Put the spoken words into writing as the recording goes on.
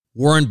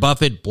Warren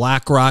Buffett,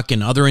 BlackRock,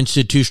 and other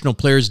institutional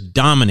players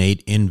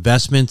dominate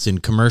investments in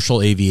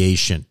commercial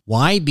aviation.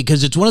 Why?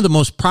 Because it's one of the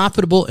most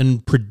profitable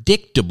and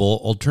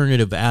predictable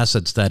alternative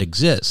assets that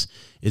exists,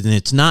 and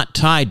it's not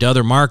tied to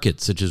other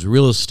markets such as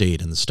real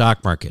estate and the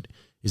stock market.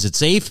 Is it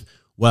safe?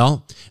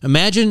 Well,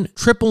 imagine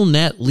triple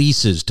net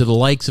leases to the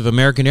likes of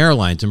American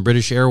Airlines and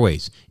British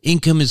Airways.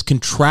 Income is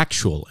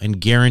contractual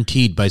and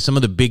guaranteed by some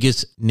of the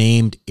biggest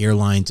named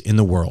airlines in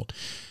the world.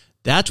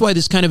 That's why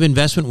this kind of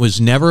investment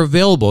was never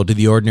available to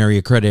the ordinary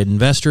accredited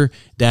investor.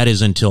 That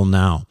is until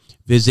now.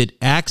 Visit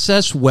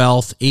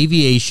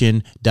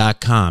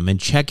accesswealthaviation.com and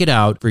check it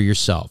out for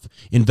yourself.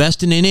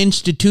 Invest in an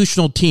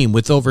institutional team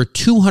with over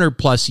 200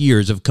 plus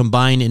years of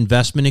combined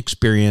investment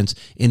experience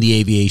in the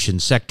aviation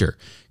sector.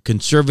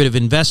 Conservative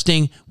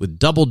investing with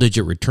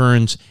double-digit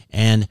returns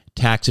and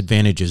tax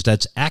advantages.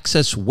 That's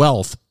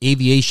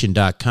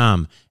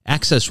accesswealthaviation.com.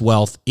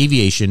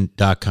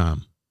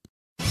 accesswealthaviation.com.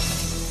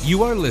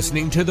 You are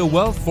listening to the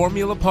Wealth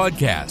Formula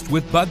Podcast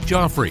with Buck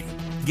Joffrey.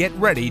 Get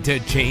ready to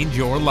change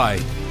your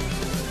life.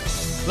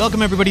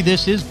 Welcome, everybody.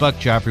 This is Buck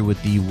Joffrey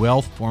with the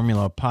Wealth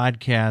Formula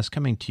Podcast,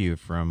 coming to you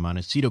from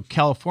Montecito,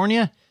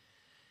 California.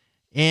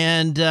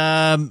 And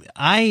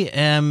I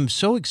am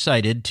so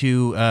excited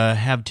to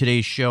have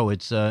today's show.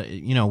 It's,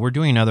 we're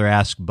doing another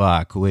Ask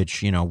Buck,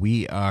 which,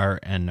 we are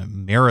in a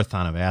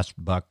marathon of Ask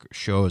Buck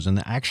shows.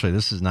 And actually,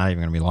 this is not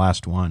even going to be the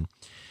last one.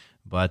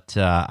 But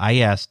I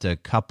asked a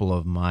couple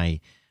of my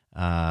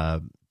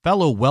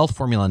fellow Wealth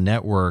Formula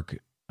Network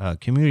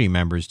community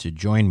members to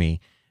join me,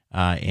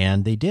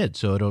 and they did.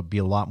 So it'll be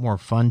a lot more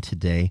fun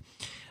today.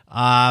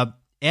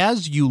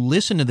 As you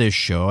listen to this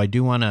show, I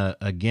do want to,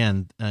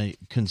 again,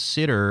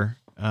 consider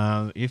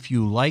if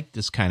you like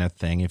this kind of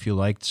thing, if you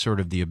like sort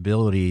of the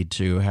ability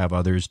to have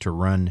others to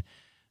run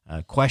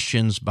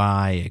questions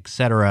by,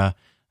 etc.,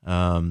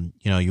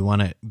 you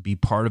want to be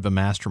part of a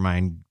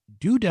mastermind,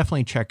 do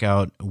definitely check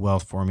out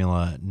Wealth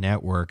Formula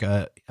Network.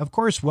 Of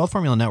course, Wealth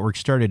Formula Network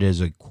started as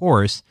a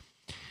course.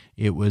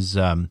 It was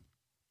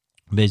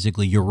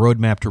basically your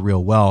roadmap to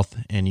real wealth,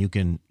 and you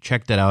can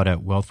check that out at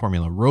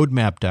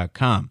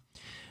wealthformularoadmap.com.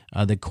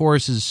 The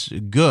course is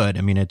good.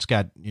 I mean, it's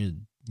got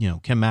Ken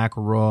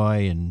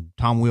McElroy and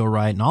Tom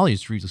Wheelwright and all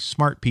these really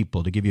smart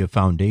people to give you a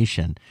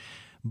foundation.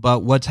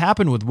 But what's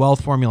happened with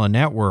Wealth Formula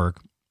Network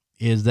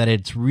is that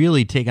it's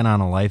really taken on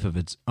a life of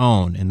its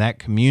own, and that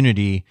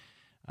community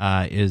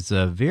is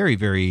a very,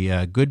 very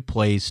good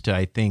place to,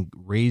 I think,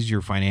 raise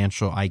your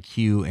financial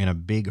IQ in a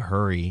big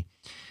hurry.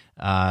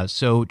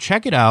 So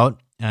check it out.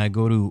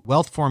 Go to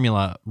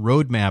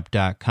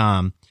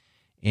wealthformularoadmap.com,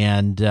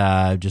 and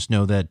just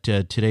know that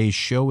today's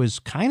show is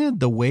kind of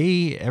the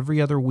way every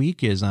other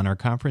week is on our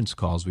conference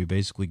calls. We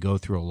basically go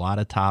through a lot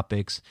of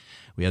topics.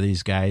 We have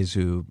these guys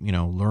who,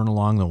 learn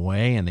along the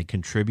way, and they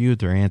contribute.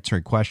 They're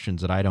answering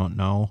questions that I don't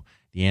know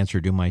the answer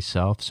to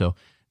myself. So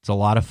it's a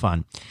lot of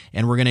fun.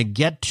 And we're going to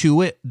get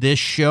to it, this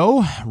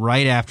show,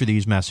 right after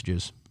these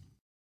messages.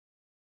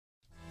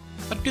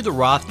 What do the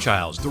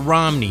Rothschilds, the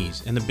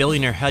Romneys, and the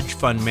billionaire hedge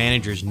fund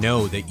managers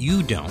know that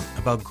you don't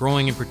about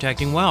growing and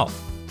protecting wealth?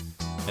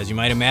 As you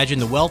might imagine,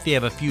 the wealthy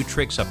have a few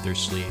tricks up their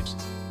sleeves.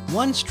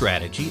 One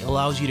strategy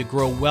allows you to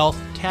grow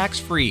wealth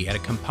tax-free at a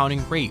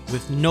compounding rate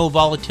with no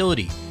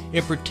volatility.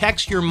 It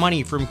protects your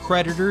money from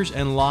creditors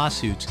and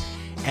lawsuits,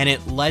 and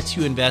it lets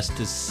you invest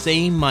the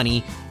same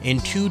money in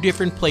two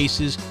different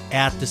places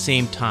at the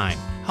same time.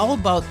 How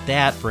about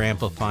that for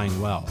amplifying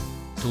wealth?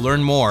 To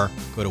learn more,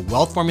 go to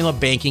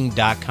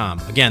wealthformulabanking.com.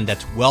 Again,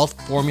 that's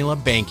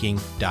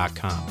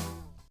wealthformulabanking.com.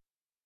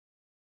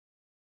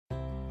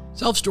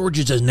 Self-storage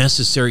is a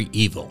necessary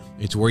evil.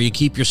 It's where you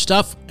keep your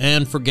stuff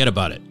and forget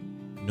about it.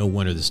 No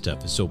wonder this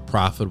stuff is so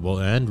profitable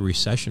and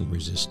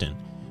recession-resistant.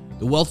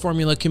 The Wealth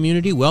Formula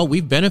community, well,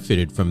 we've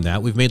benefited from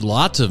that. We've made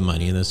lots of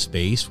money in this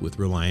space with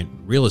Reliant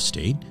Real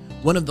Estate,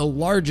 one of the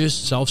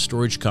largest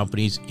self-storage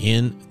companies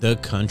in the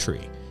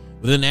country.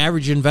 With an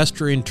average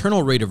investor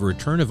internal rate of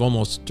return of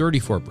almost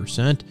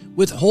 34%,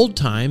 with hold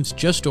times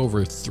just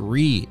over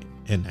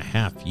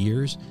 3.5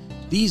 years,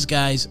 these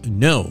guys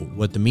know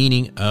what the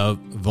meaning of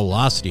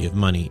velocity of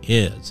money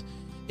is.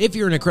 If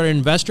you're an accredited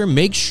investor,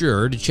 make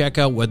sure to check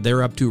out what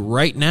they're up to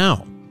right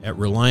now at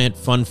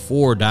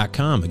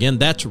ReliantFund4.com. Again,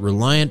 that's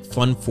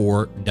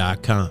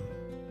ReliantFund4.com.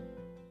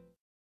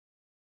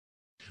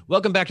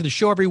 Welcome back to the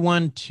show,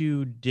 everyone.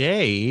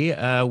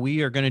 Today,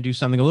 we are going to do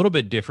something a little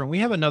bit different. We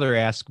have another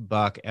Ask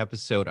Buck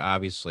episode,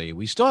 obviously.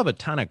 We still have a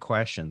ton of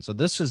questions, so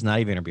this is not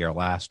even going to be our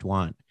last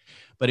one.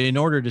 But in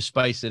order to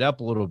spice it up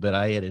a little bit,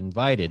 I had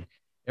invited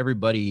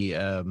everybody,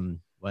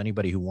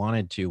 anybody who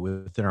wanted to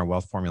within our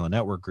Wealth Formula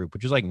Network group,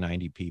 which is like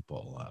 90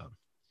 people.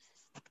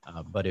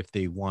 But if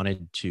they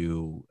wanted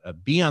to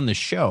be on the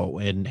show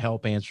and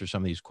help answer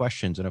some of these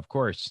questions, and of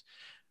course,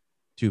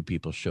 2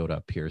 people showed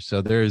up here.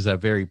 So there's a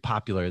very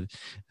popular,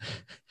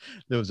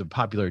 there was a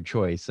popular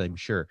choice, I'm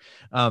sure.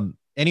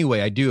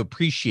 Anyway, I do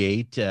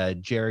appreciate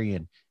Jerry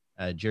and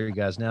Jerry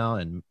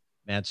Gosnell and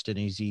Matt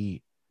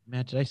Stanisi.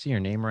 Matt, did I see your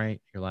name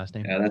right? Your last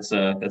name? Yeah,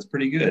 that's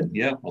pretty good.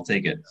 Yeah, I'll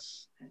take it.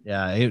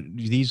 Yeah,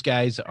 these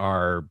guys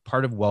are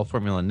part of Wealth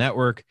Formula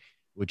Network.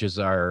 which is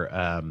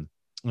our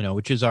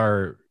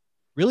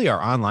really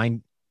our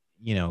online,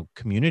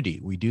 community.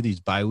 We do these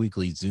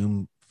biweekly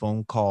Zoom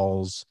phone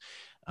calls,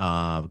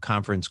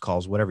 conference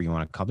calls, whatever you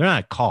want to call. They're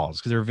not calls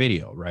because they're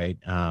video, right?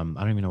 I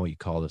don't even know what you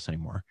call this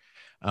anymore.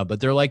 But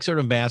they're like sort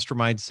of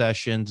mastermind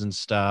sessions and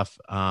stuff.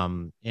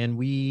 And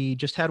we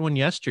just had one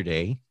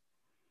yesterday.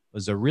 It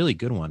was a really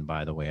good one,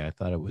 by the way. I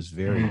thought it was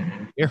very,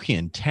 very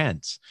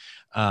intense.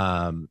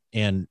 And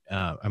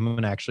I'm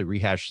going to actually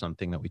rehash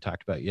something that we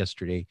talked about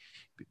yesterday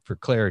for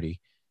clarity,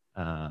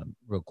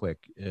 real quick,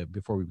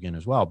 before we begin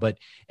as well. But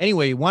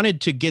anyway,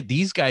 wanted to get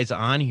these guys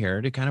on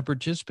here to kind of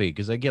participate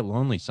because I get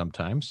lonely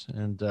sometimes.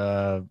 And,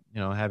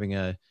 having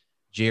a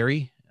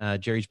Jerry's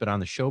been on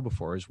the show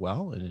before as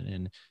well.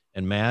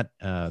 And Matt,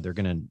 they're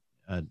going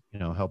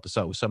to, help us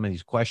out with some of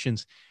these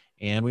questions.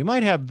 And we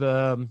might have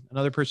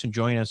another person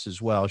join us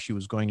as well. She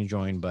was going to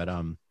join, but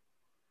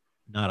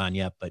not on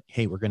yet. But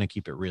hey, we're going to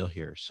keep it real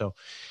here. So,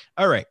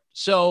 all right.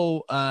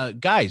 So,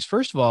 guys,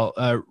 first of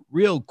all,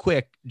 real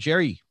quick,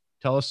 Jerry,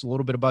 tell us a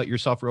little bit about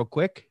yourself real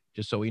quick,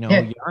 just so we know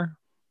who you are.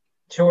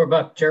 Sure,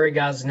 Buck. Jerry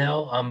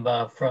Gosnell.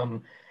 I'm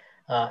from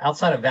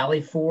outside of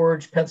Valley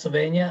Forge,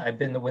 Pennsylvania. I've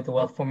been with the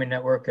Wealth Formula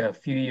Network a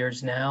few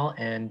years now,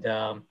 and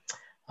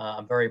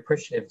I'm very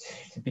appreciative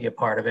to be a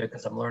part of it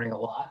because I'm learning a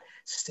lot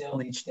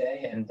still each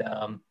day. And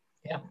so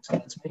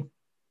that's me.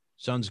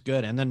 Sounds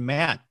good. And then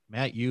Matt,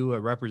 you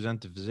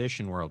represent the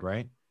physician world,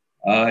 right?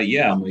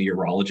 Yeah, I'm a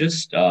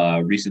urologist.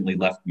 Recently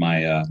left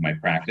my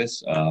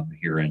practice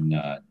here in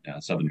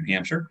Southern New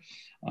Hampshire.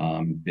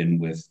 Been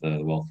with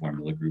the Wealth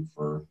Formula Group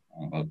for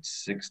about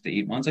 6 to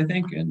 8 months, I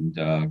think, and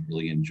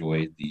really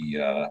enjoyed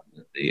the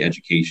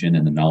education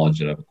and the knowledge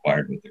that I've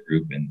acquired with the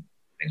group. And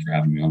thanks for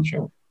having me on the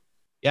show.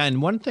 Yeah,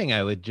 and one thing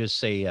I would just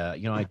say,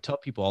 I tell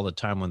people all the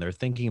time when they're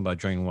thinking about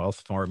joining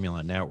Wealth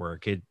Formula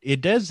Network,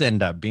 it does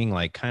end up being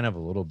like kind of a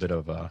little bit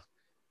of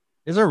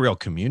it's a real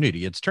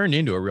community. It's turned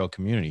into a real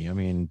community. I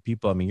mean,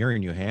 you're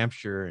in New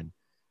Hampshire and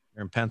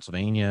you're in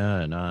Pennsylvania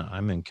and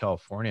I'm in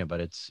California,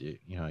 but it's,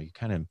 you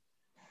kind of,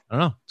 I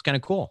don't know, it's kind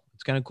of cool.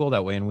 It's kind of cool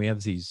that way. And we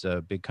have these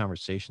big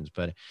conversations.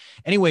 But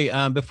anyway,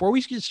 before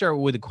we get started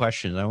with the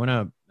questions, I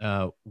want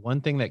to,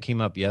 one thing that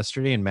came up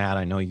yesterday, and Matt,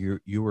 I know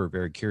you were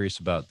very curious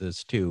about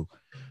this too.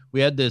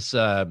 We had this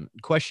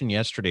question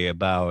yesterday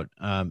about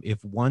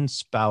if one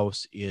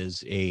spouse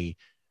is a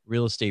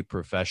real estate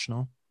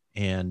professional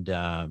and,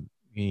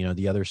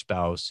 the other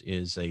spouse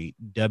is a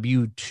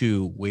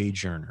W-2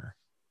 wage earner,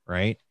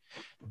 right?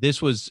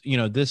 This was,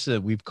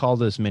 we've called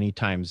this many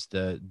times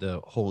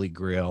the Holy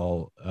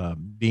Grail,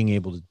 being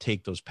able to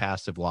take those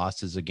passive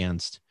losses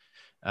against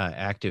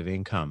active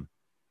income.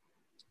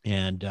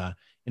 And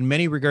in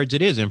many regards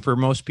it is. And for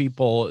most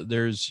people,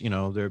 there's,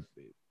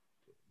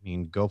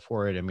 go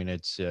for it. I mean,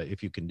 it's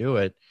if you can do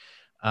it.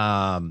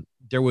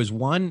 There was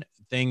one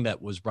thing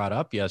that was brought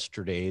up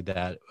yesterday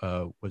that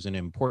was an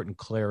important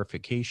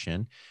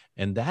clarification,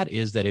 and that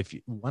is that if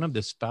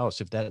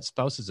that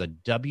spouse is a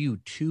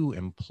W-2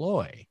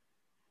 employee,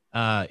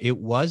 it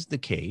was the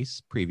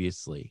case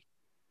previously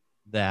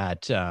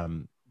that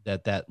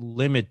that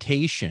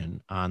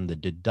limitation on the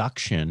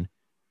deduction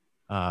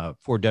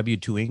for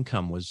W-2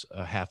 income was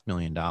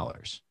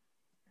 $500,000,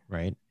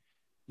 right?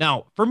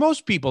 Now, for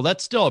most people,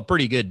 that's still a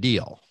pretty good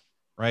deal,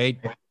 right?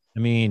 I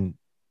mean,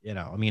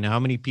 how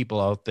many people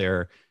out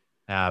there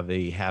have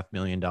a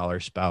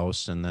 $500,000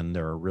 spouse and then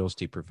they're a real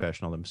estate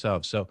professional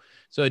themselves? So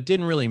it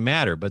didn't really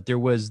matter, but there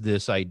was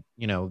this,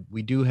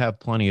 we do have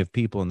plenty of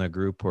people in the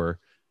group who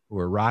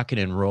are rocking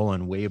and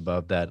rolling way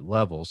above that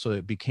level. So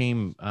it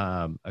became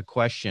a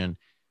question.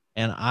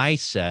 And I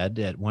said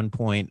at one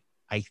point,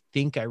 I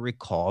think I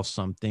recall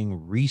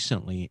something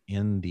recently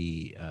in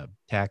the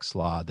tax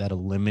law that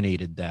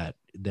eliminated that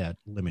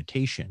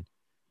limitation.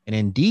 And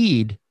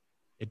indeed,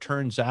 it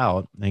turns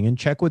out, and you can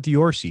check with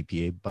your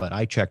CPA, but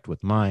I checked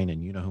with mine,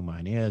 and you know who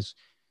mine is.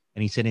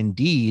 And he said,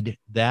 indeed,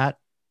 that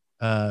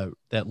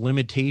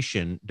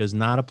limitation does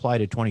not apply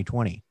to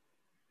 2020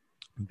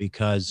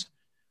 because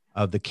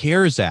of the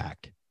CARES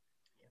Act,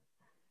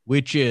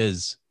 which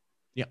is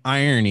the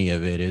irony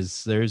of it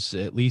is there's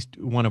at least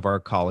one of our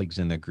colleagues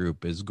in the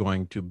group is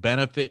going to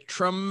benefit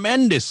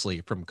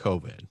tremendously from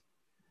COVID,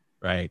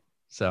 right?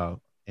 So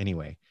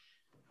anyway,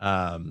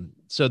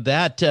 so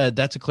that's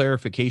a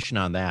clarification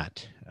on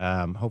that.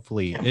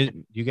 Hopefully,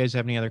 do you guys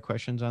have any other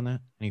questions on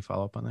that? Any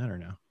follow-up on that or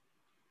no?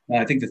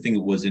 I think the thing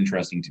that was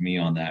interesting to me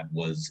on that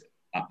was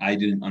I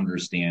didn't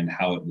understand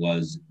how it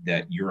was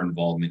that your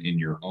involvement in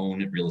your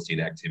own real estate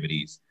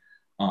activities,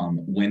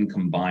 when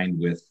combined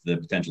with the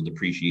potential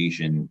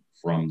depreciation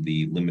from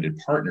the limited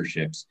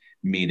partnerships,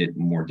 made it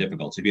more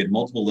difficult. So if you had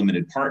multiple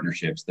limited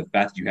partnerships, the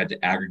fact that you had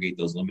to aggregate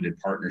those limited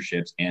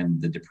partnerships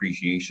and the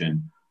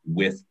depreciation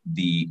with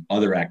the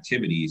other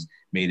activities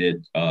made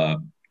it a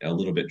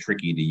little bit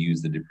tricky to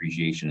use the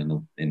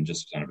depreciation in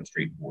just kind of a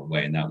straightforward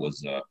way. And that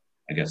was,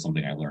 I guess,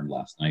 something I learned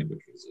last night, which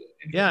was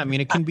yeah. I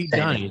mean, it can be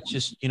done. It's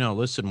just,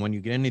 listen, when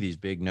you get into these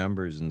big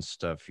numbers and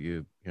stuff,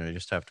 you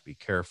just have to be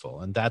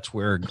careful. And that's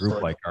where a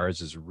group like ours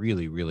is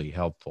really, really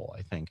helpful,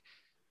 I think.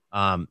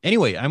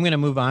 Anyway, I'm going to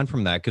move on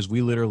from that because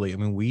we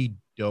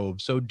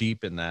dove so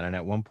deep in that. And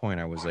at one point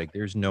I was like,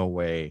 there's no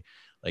way,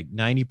 like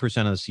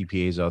 90% of the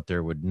CPAs out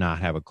there would not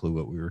have a clue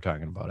what we were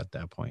talking about at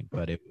that point.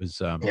 But it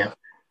was,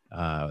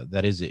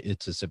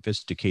 it's a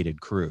sophisticated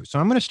crew. So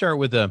I'm going to start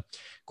with a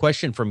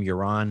question from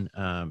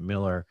Yaron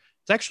Miller.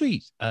 It's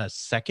actually a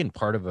second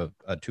part of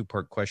a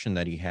two-part question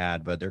that he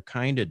had, but they're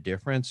kind of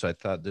different. So I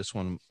thought this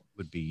one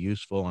would be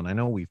useful. And I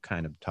know we've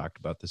kind of talked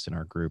about this in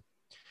our group.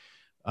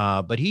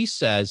 But he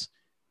says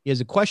he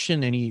has a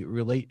question,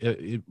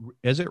 and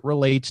as it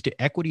relates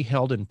to equity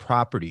held in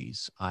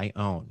properties I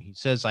own. He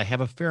says, I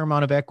have a fair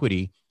amount of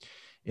equity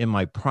in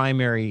my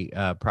primary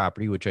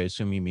property, which I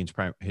assume he means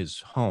his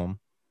home.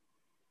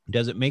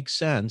 Does it make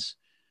sense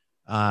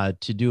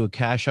to do a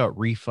cash out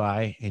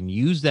refi and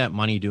use that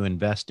money to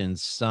invest in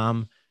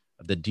some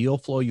of the deal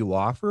flow you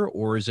offer,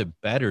 or is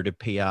it better to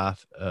pay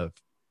off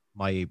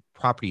my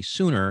property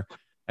sooner?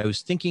 I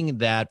was thinking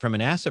that from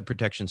an asset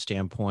protection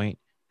standpoint,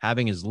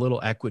 having as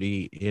little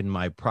equity in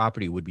my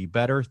property would be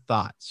better.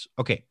 Thoughts?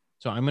 Okay,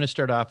 so I'm going to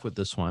start off with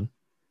this one.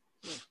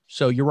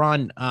 So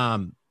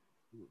Yaron,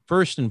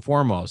 first and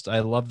foremost, I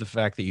love the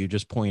fact that you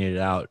just pointed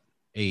out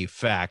a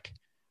fact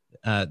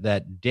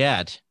that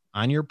debt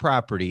on your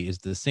property is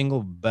the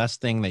single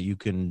best thing that you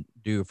can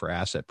do for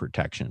asset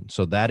protection.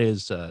 So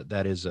that's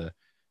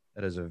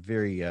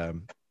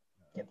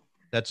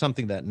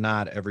something that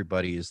not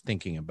everybody is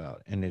thinking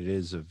about, and it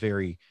is a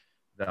very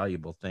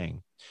valuable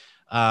thing.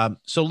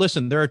 So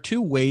listen, there are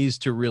two ways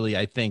to really,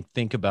 I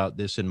think about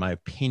this, in my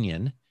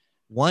opinion.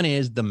 One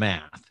is the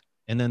math,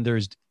 and then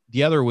there's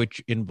the other,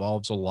 which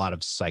involves a lot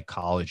of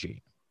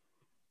psychology.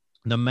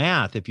 The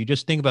math, if you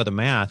just think about the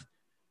math,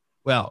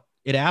 well,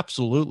 it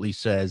absolutely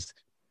says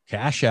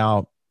cash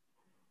out,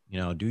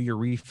 do your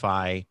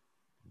refi,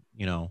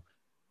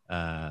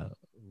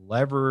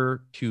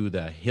 lever to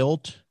the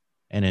hilt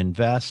and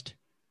invest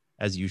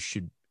as you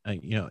should,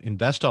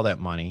 invest all that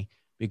money,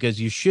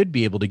 because you should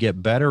be able to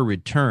get better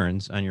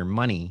returns on your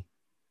money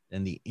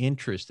than the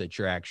interest that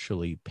you're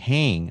actually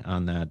paying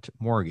on that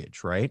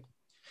mortgage, right?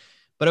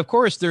 But of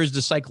course, there's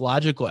the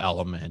psychological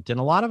element, and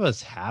a lot of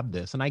us have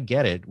this, and I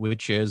get it,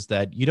 which is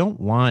that you don't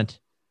want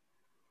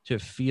to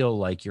feel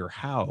like your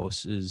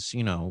house is,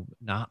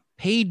 not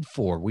paid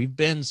for. We've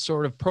been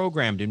sort of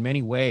programmed in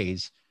many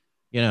ways,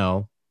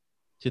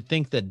 to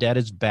think that debt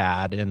is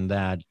bad, and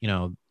that,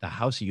 the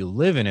house you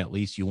live in, at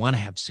least you want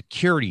to have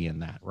security in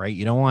that, right?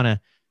 You don't want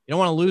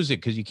to lose it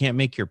because you can't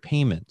make your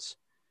payments.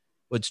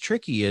 What's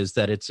tricky is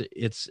that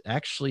it's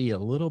actually a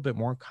little bit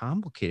more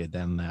complicated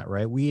than that,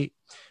 right?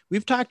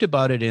 We've talked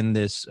about it in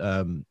this,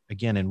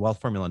 again, in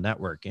Wealth Formula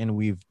Network, and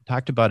we've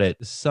talked about it,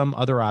 some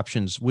other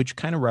options, which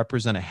kind of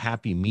represent a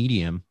happy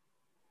medium,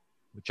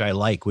 which I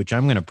like, which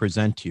I'm going to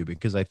present to you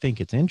because I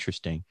think it's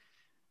interesting.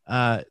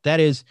 That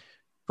is,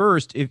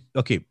 first,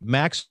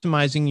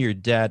 maximizing your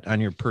debt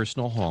on your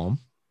personal home,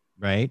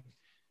 right?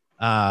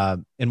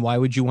 And why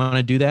would you want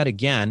to do that?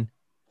 Again,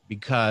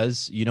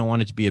 because you don't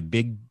want it to be a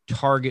big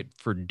target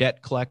for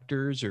debt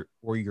collectors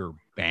or your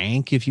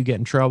bank if you get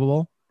in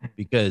trouble,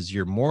 because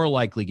you're more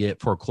likely to get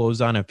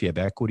foreclosed on if you have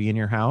equity in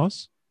your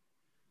house.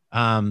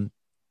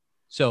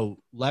 So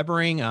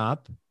levering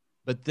up,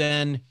 but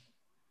then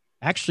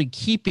actually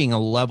keeping a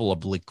level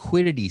of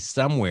liquidity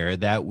somewhere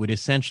that would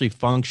essentially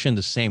function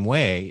the same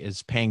way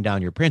as paying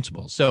down your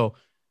principal. So,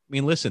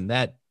 listen,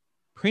 that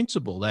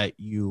principal that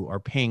you are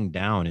paying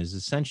down is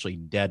essentially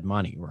dead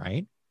money,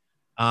 right?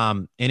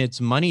 And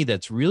it's money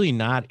that's really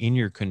not in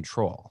your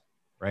control,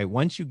 right?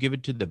 Once you give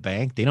it to the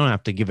bank, they don't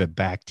have to give it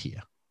back to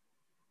you.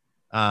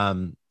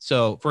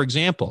 So for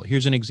example,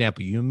 here's an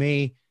example. You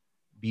may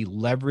be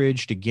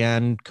leveraged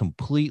again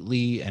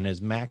completely and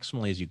as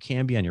maximally as you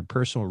can be on your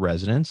personal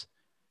residence,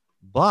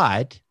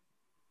 but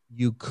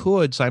you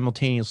could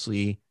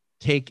simultaneously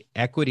take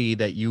equity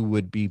that you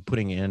would be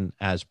putting in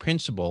as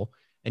principal,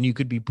 and you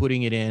could be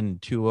putting it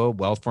into a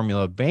Wealth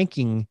Formula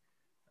banking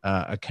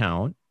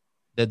account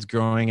that's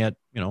growing at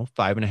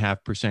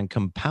 5.5%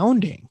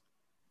 compounding.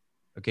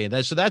 Okay,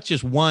 so that's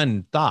just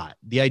one thought.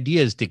 The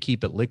idea is to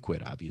keep it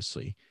liquid,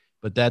 obviously,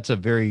 but that's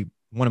one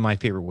of my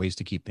favorite ways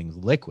to keep things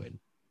liquid.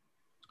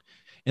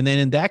 And then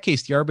in that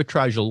case, the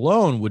arbitrage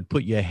alone would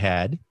put you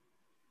ahead.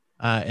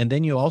 And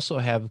then you also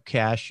have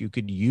cash you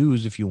could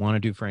use if you want to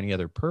do for any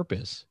other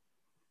purpose.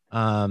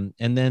 And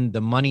then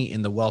the money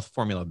in the Wealth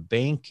Formula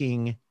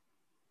banking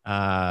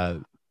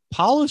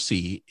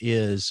policy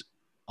is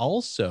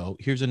also,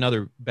 here's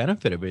another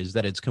benefit of it, is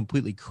that it's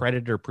completely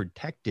creditor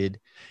protected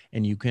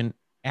and you can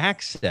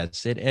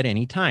access it at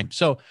any time.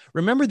 So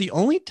remember, the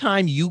only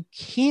time you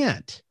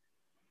can't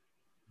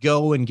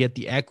go and get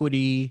the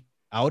equity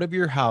out of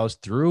your house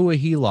through a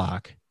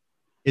HELOC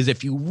is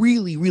if you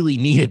really, really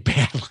need it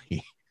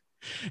badly.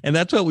 And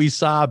that's what we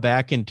saw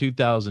back in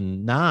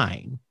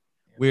 2009,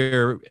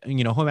 where,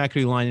 home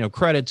equity line,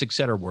 credits, et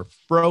cetera, were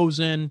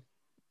frozen.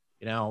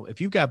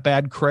 If you've got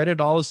bad credit,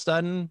 all of a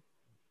sudden,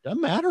 doesn't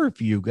matter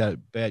if you got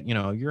bad,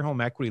 your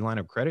home equity line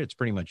of credit, it's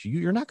pretty much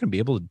you're not going to be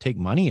able to take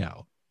money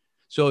out.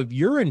 So if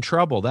you're in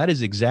trouble, that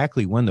is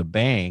exactly when the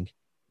bank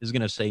is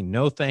going to say,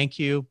 no, thank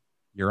you.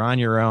 You're on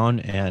your own.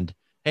 And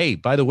hey,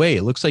 by the way,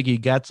 it looks like you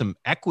got some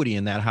equity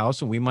in that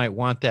house and we might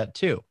want that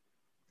too.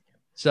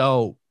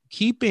 So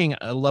keeping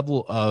a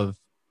level of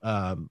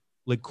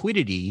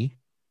liquidity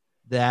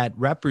that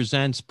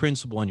represents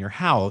principal in your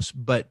house,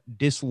 but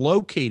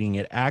dislocating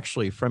it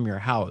actually from your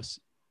house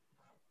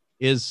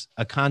is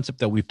a concept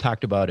that we've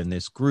talked about in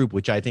this group,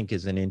 which I think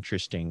is an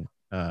interesting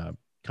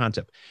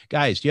concept.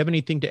 Guys, do you have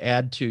anything to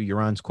add to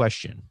Yaron's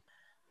question?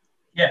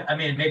 Yeah, I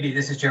mean, maybe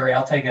this is Jerry.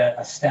 I'll take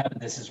a stab at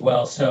this as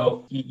well.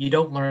 So you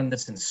don't learn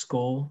this in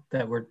school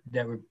that we're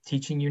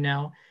teaching you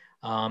now,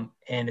 and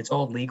it's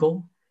all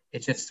legal.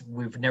 It's just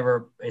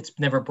it's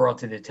never brought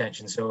to the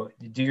attention. So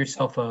do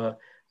yourself a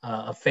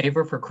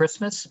favor for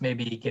Christmas.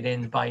 Maybe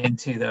buy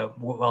into the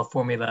Wealth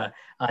Formula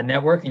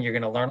network, and you're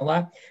going to learn a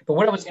lot. But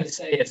what I was going to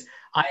say is,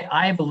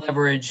 I've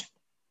leveraged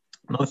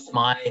most of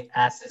my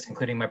assets,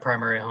 including my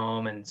primary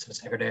home and some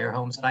secondary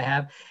homes that I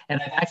have.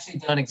 And I've actually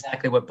done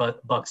exactly what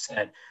Buck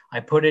said. I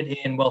put it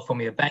in Wealth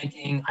Formula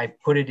Banking. I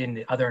put it in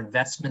the other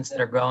investments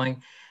that are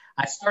growing.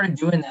 I started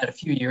doing that a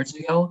few years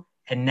ago,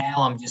 and now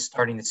I'm just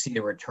starting to see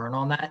the return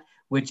on that,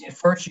 which at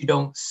first you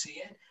don't see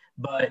it,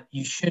 but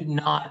you should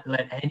not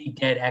let any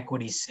dead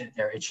equity sit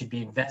there. It should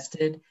be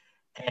invested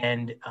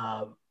and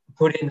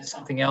put into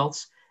something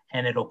else,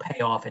 and it'll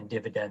pay off in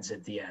dividends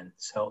at the end.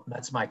 So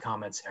that's my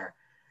comments there.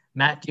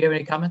 Matt, do you have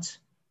any comments?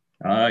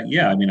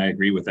 Yeah, I mean, I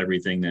agree with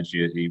everything that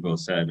you both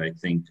said. I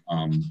think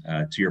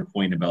to your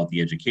point about the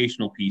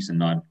educational piece and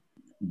not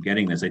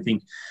getting this, I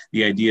think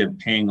the idea of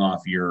paying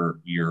off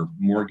your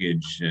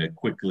mortgage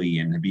quickly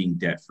and being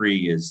debt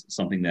free is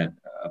something that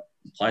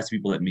applies to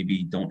people that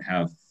maybe don't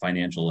have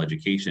financial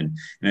education.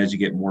 And as you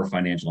get more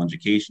financial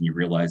education, you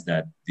realize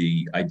that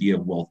the idea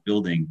of wealth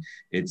building,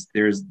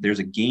 there's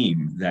a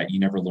game that you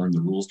never learned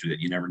the rules to, that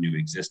you never knew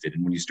existed.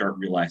 And when you start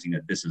realizing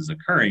that this is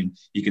occurring,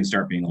 you can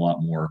start being a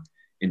lot more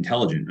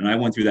intelligent. And I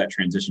went through that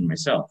transition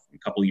myself. A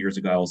couple of years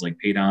ago, I was like,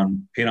 pay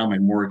down my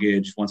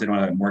mortgage. Once I don't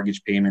have a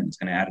mortgage payment, it's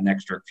going to add an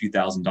extra few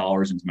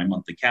 $1,000s into my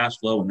monthly cash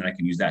flow, and then I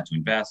can use that to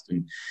invest.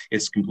 And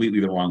it's completely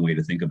the wrong way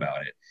to think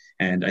about it.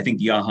 And I think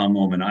the aha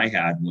moment I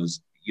had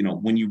was,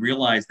 when you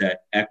realize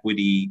that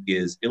equity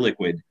is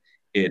illiquid,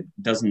 it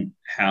doesn't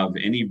have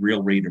any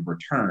real rate of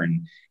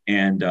return,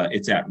 and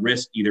it's at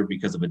risk either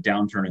because of a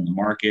downturn in the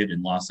market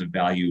and loss of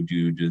value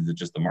due to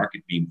just the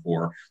market being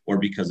poor, or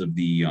because of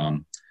the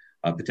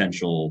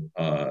potential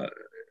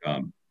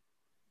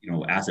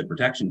asset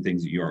protection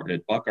things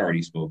that Buck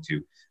already spoke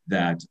to,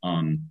 that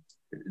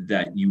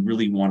you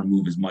really want to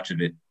move as much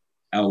of it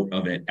out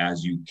of it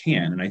as you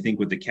can. And I think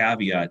with the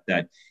caveat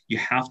that you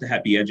have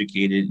to be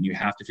educated, and you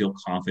have to feel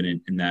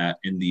confident in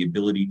the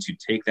ability to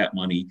take that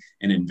money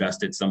and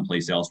invest it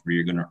someplace else where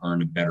you're going to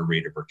earn a better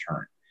rate of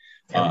return.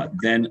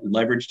 Then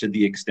leverage to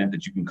the extent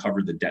that you can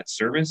cover the debt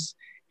service.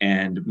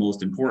 And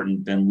most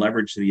important, then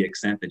leverage to the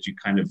extent that you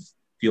kind of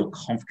feel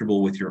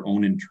comfortable with your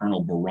own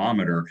internal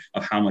barometer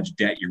of how much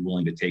debt you're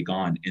willing to take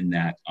on in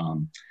that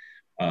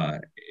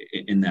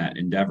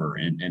endeavor.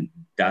 And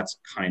that's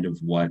kind of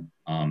what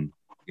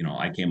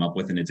I came up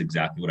with, and it's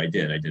exactly what I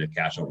did. I did a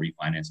cash out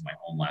refinance of my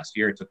home last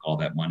year. I took all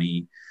that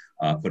money,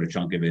 put a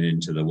chunk of it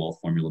into the Wealth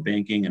Formula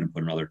Banking, and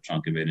put another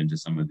chunk of it into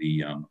some of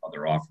the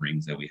other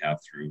offerings that we have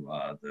through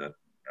the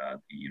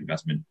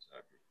investment.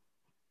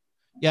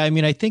 Yeah, I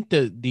mean, I think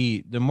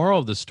the moral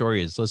of the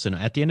story is, listen,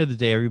 at the end of the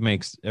day,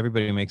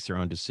 everybody makes their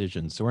own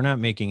decisions. So we're not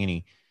making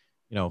any,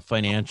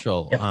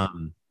 financial,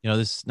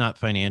 this is not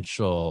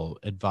financial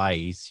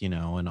advice,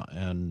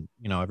 and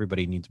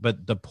everybody needs,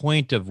 but the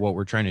point of what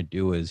we're trying to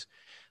do is,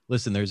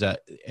 listen,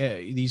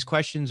 these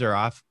questions are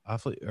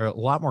are a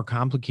lot more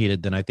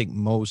complicated than I think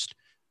most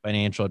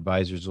financial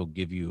advisors will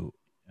give you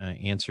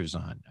answers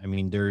on. I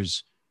mean,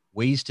 there's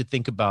ways to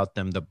think about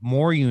them. The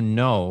more you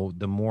know,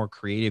 the more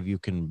creative you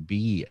can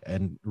be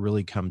and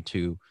really come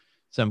to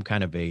some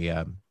kind of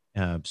a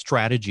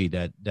strategy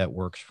that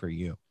works for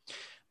you.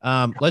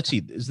 Let's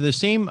see. Is the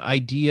same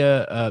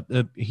idea?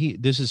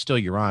 This is still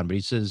Yaron, but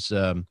he says,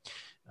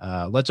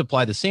 let's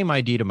apply the same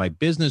idea to my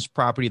business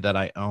property that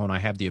I own. I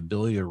have the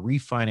ability to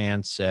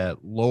refinance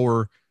at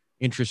lower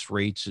interest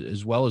rates,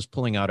 as well as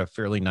pulling out a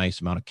fairly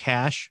nice amount of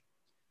cash.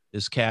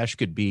 This cash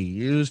could be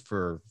used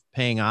for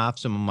paying off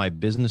some of my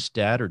business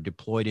debt or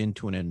deployed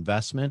into an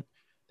investment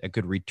that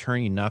could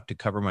return enough to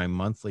cover my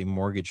monthly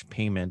mortgage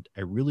payment.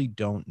 I really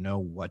don't know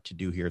what to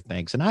do here.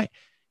 Thanks. And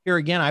here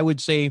again, I would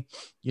say,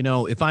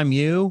 if I'm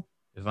you,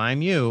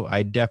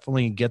 I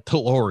definitely get the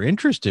lower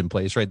interest in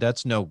place, right?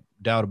 That's no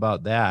doubt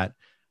about that.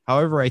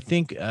 However, I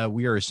think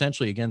we are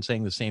essentially, again,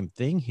 saying the same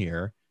thing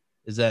here,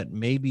 is that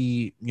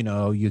maybe,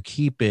 you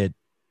keep it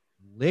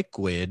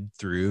liquid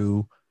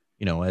through,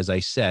 as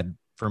I said,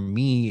 for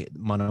me,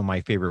 one of my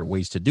favorite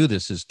ways to do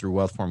this is through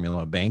Wealth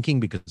Formula Banking,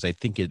 because I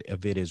think it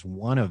is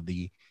one of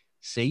the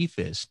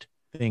safest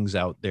things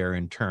out there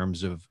in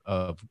terms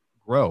of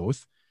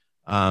growth.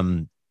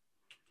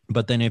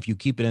 But then if you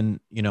keep it in,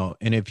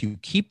 and if you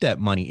keep that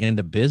money in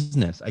the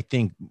business, I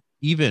think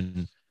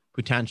even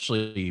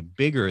potentially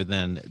bigger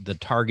than the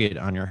target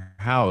on your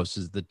house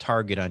is the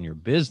target on your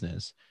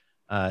business,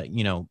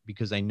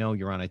 because I know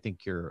Yaron, I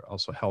think you're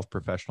also a health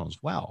professional as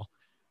well.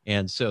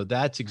 And so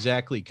that's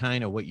exactly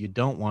kind of what you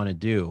don't want to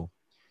do.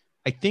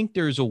 I think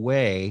there's a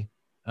way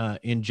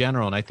in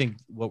general, and I think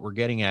what we're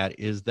getting at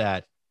is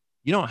that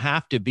you don't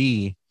have to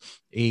be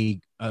a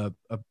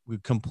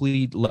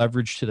complete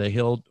leverage to the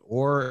hilt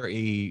or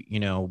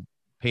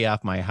pay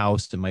off my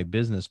house to my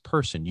business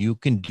person. You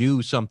can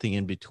do something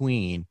in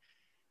between.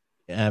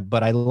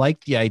 But I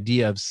like the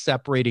idea of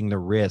separating the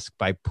risk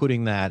by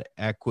putting that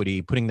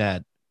equity, putting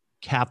that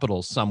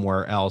capital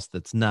somewhere else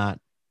that's not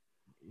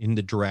in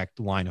the direct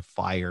line of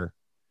fire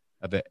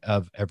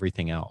of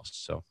everything else.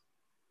 So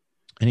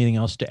anything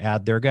else to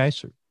add there,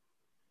 guys?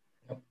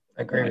 I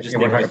agree with just you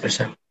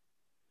 100%.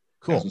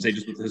 Cool. I was going to say,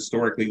 just with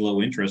historically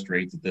low interest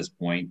rates at this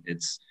point,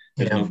 there's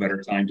no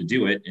better time to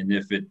do it. And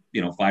if it,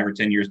 5 or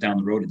 10 years down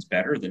the road, it's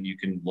better, then you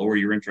can lower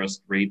your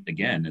interest rate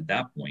again at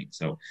that point.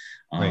 So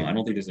right. I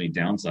don't think there's any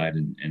downside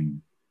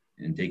in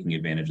taking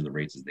advantage of the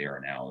rates as they are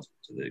now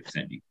to the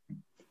extent you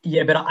can.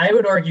 Yeah, but I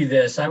would argue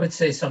this. I would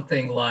say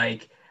something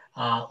like,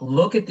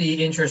 look at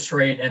the interest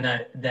rate and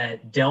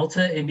that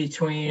delta in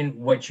between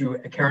what you're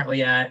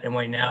currently at and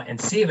what now, and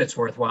see if it's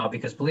worthwhile,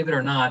 because believe it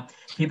or not,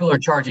 people are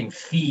charging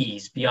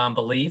fees beyond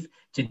belief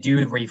to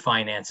do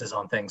refinances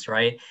on things,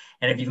 right?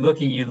 And if you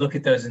look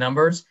at those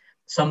numbers,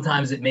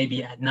 sometimes it may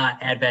be not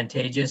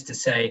advantageous to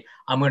say,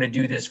 I'm going to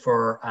do this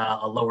for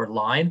a lower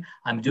line.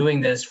 I'm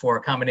doing this for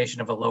a combination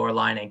of a lower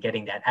line and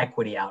getting that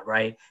equity out,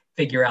 right?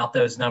 Figure out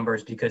those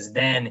numbers, because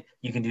then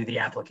you can do the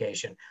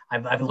application.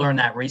 I've learned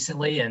that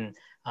recently, and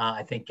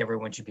I think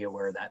everyone should be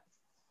aware of that.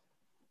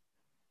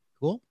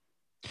 Cool.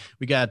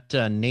 We got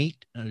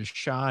Nate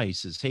Shaw. He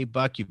says, hey,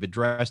 Buck, you've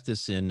addressed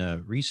this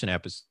in recent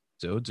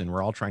episodes, and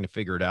we're all trying to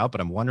figure it out,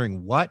 but I'm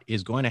wondering what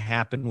is going to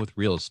happen with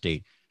real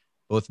estate,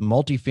 both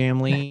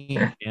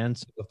multifamily and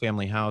single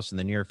family house in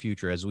the near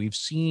future. As we've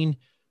seen,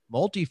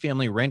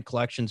 multifamily rent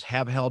collections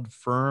have held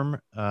firm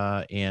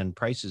and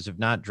prices have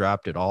not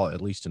dropped at all,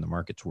 at least in the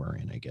markets we're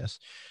in, I guess.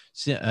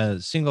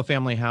 Single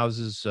family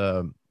houses,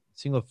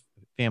 single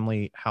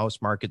family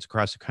house markets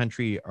across the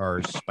country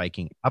are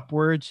spiking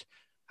upwards.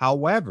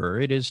 However,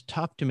 it is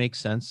tough to make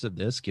sense of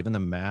this given the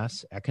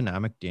mass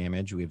economic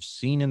damage we have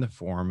seen in the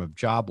form of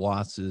job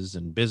losses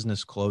and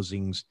business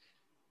closings.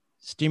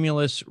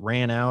 Stimulus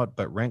ran out,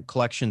 but rent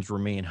collections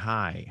remain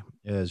high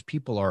as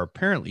people are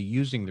apparently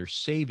using their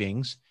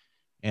savings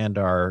and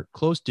are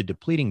close to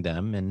depleting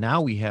them. And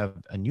now we have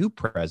a new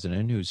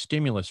president who's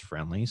stimulus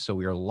friendly. So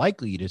we are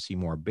likely to see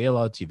more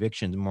bailouts,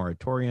 evictions,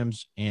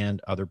 moratoriums,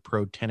 and other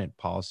pro-tenant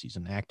policies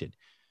enacted.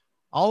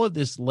 All of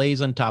this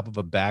lays on top of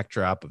a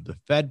backdrop of the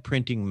Fed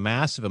printing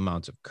massive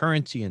amounts of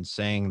currency and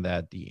saying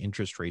that the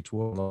interest rates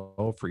will go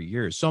low for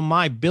years. So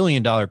my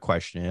billion-dollar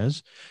question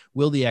is,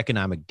 will the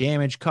economic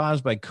damage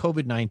caused by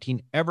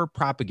COVID-19 ever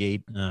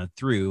propagate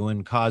through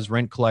and cause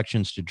rent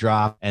collections to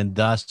drop and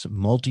thus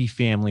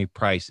multifamily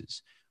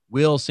prices?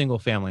 Will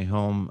single-family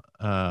home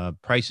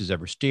prices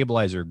ever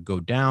stabilize or go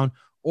down,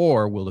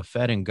 or will the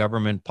Fed and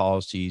government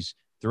policies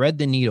thread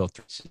the needle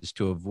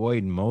to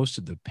avoid most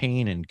of the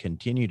pain and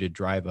continue to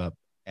drive up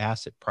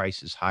asset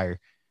prices higher?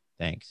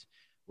 Thanks.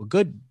 Well,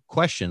 good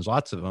questions,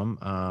 lots of them.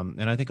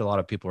 And I think a lot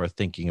of people are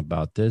thinking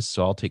about this,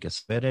 so I'll take a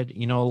spit at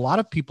it. A lot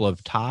of people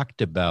have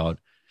talked about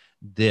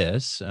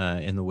this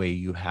in the way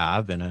you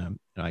have, and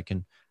I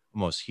can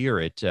almost hear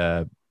it,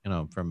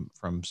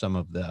 from some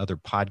of the other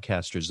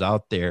podcasters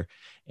out there,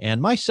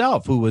 and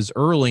myself, who was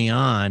early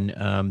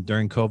on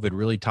during COVID,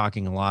 really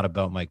talking a lot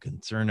about my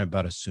concern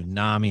about a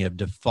tsunami of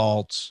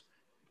defaults,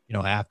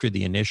 after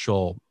the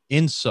initial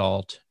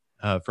insult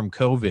from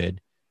COVID.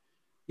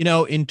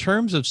 In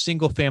terms of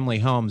single family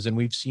homes, and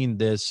we've seen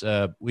this,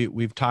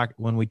 we've talked,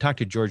 when we talked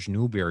to George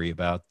Newberry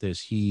about this,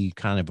 he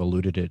kind of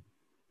alluded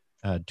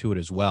to it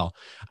as well.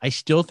 I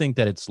still think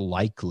that it's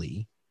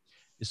likely,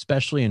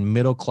 especially in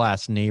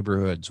middle-class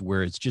neighborhoods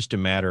where it's just a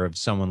matter of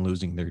someone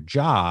losing their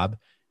job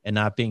and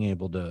not being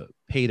able to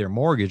pay their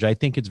mortgage. I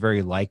think it's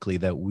very likely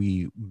that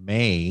we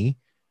may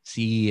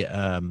see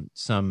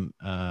some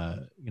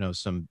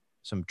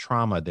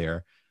trauma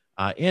there.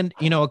 And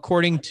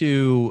according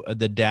to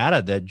the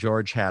data that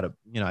George had,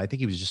 I think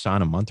he was just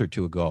on a month or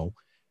two ago,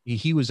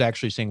 he was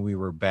actually saying we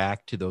were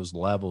back to those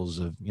levels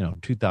of,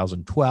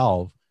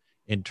 2012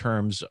 in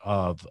terms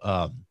of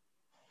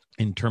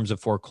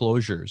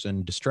foreclosures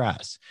and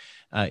distress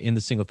in the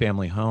single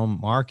family home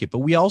market. But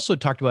we also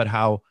talked about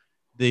how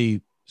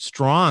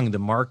strong the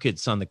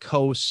markets on the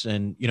coasts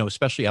and,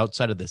 especially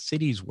outside of the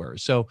cities were.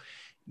 So,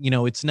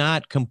 it's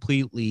not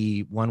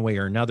completely one way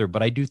or another,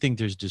 but I do think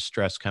there's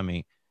distress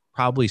coming,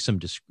 probably some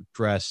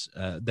distress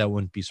that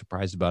wouldn't be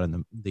surprised about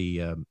in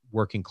the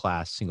working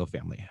class single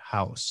family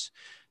house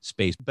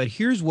space. But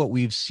here's what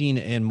we've seen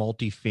in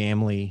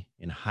multifamily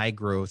in high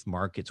growth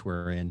markets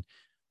we're in.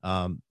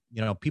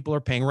 People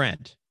are paying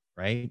rent,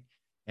 right?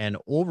 And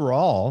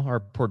overall, our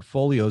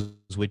portfolios,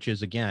 which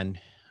is again,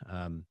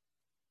 $400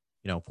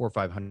 or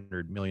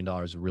 $500 million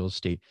of real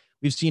estate,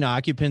 we've seen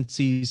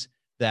occupancies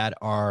that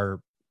are,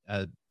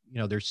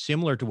 they're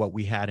similar to what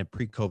we had in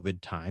pre-COVID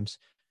times.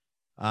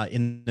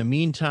 In the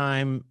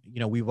meantime,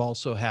 we've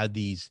also had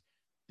these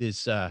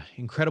this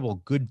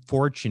incredible good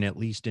fortune, at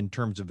least in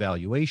terms of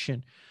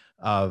valuation,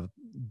 of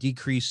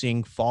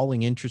decreasing,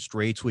 falling interest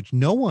rates, which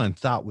no one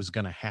thought was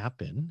going to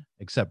happen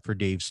except for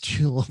Dave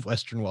Steele of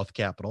Western Wealth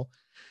Capital.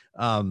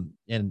 And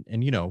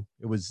you know,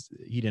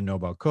 he didn't know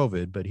about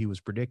COVID, but he was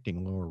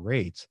predicting lower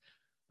rates.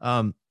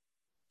 And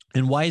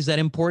why is that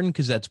important?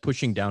 Because that's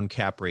pushing down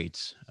cap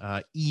rates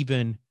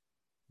even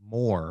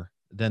more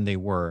than they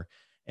were.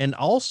 And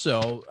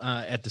also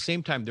at the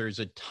same time, there's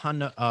a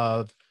ton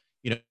of,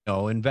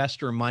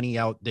 investor money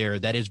out there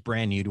that is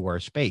brand new to our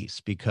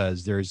space,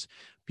 because there's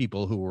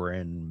people who are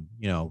in,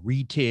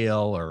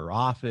 retail or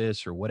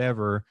office or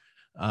whatever.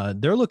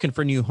 They're looking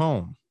for a new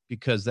home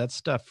because that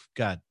stuff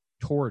got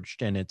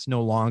torched and it's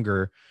no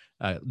longer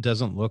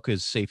doesn't look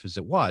as safe as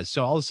it was.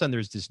 So all of a sudden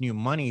there's this new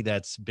money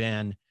that's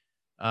been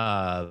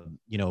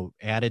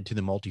added to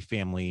the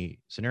multifamily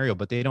scenario,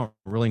 but they don't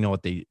really know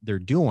what they're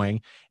doing,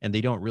 and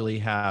they don't really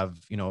have,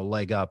 a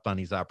leg up on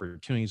these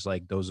opportunities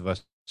like those of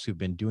us who've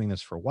been doing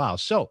this for a while.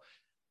 So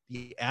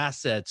the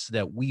assets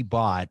that we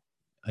bought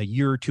a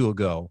year or two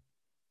ago,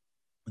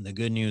 and the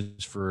good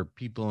news for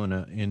people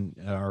in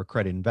our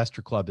credit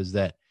investor club is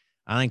that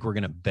I think we're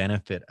going to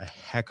benefit a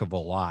heck of a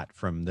lot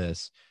from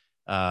this,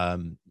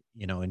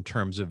 in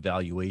terms of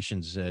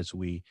valuations as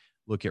we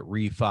look at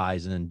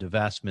refis and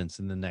divestments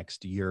in the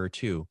next year or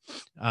two.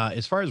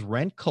 As far as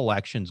rent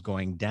collections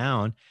going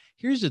down,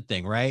 here's the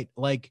thing, right?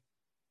 Like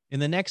in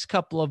the next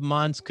couple of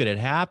months, could it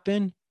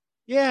happen?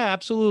 Yeah,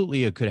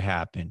 absolutely. It could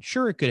happen.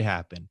 Sure, it could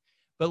happen.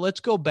 But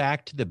let's go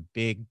back to the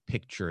big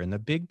picture. And the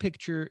big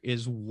picture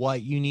is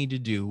what you need to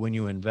do when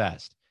you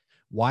invest.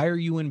 Why are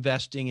you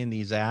investing in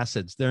these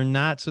assets? They're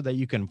not so that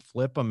you can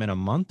flip them in a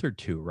month or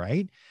two,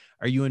 right?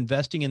 Are you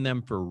investing in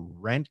them for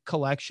rent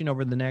collection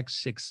over the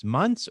next 6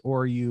 months,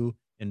 or are you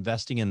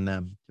investing in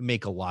them to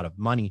make a lot of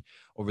money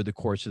over the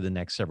course of the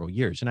next several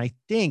years? And I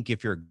think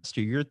if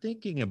you're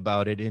thinking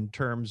about it in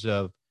terms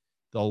of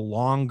the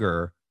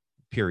longer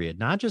period,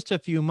 not just a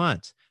few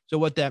months. So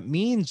what that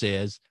means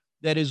is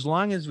that as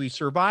long as we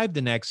survive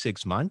the next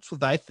 6 months,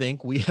 which I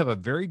think we have a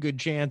very good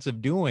chance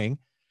of doing,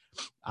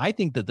 I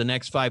think that the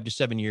next 5 to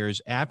 7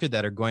 years after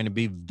that are going to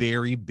be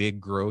very big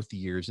growth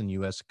years in the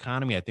U.S.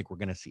 economy. I think we're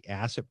going to see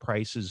asset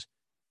prices,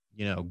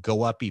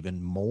 go up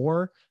even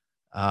more.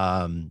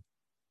 And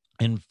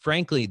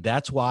frankly,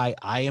 that's why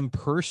I am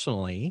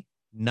personally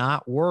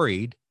not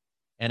worried,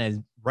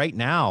 and right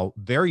now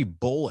very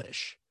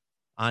bullish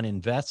on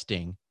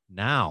investing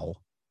now,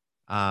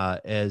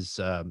 as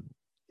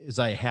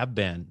I have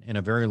been in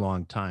a very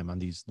long time on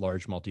these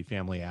large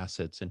multifamily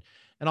assets, and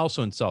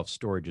also in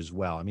self-storage as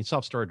well. I mean,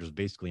 self-storage was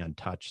basically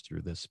untouched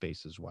through this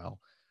space as well.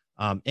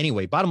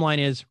 Anyway, bottom line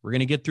is we're going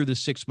to get through the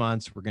 6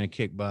 months. We're going to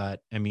kick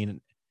butt.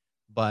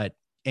 But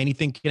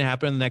anything can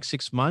happen in the next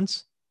 6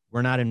 months.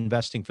 We're not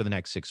investing for the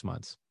next 6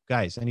 months.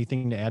 Guys,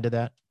 anything to add to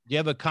that? Do you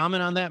have a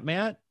comment on that,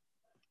 Matt?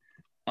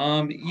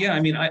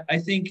 Yeah, I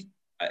think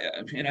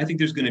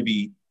there's going to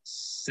be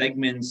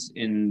segments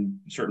in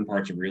certain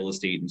parts of real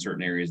estate in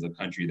certain areas of the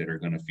country that are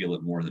going to feel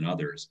it more than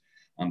others.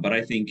 But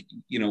I think,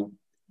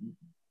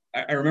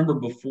 I remember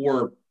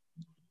before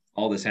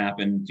all this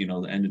happened, the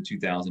end of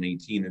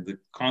 2018, and the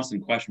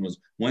constant question was,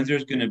 when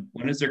is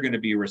there going to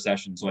be a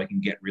recession so I can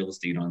get real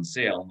estate on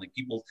sale? And like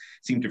people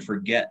seem to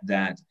forget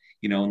that,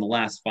 in the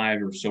last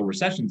 5 or so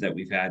recessions that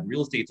we've had,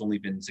 real estate's only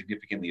been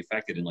significantly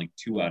affected in like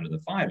 2 out of the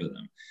 5 of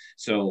them.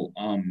 So,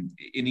 and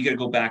you got to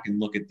go back and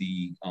look at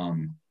the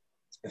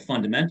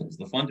fundamentals.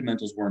 The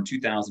fundamentals were in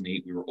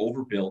 2008, we were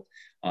overbuilt,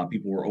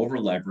 people were over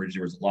leveraged,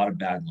 there was a lot of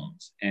bad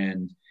loans.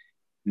 And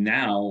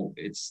now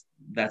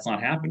that's not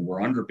happened.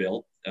 We're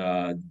underbuilt.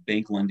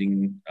 Bank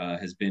lending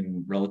has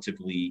been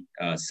relatively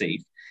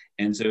safe.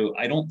 And so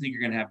I don't think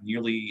you're going to have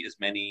nearly as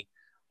many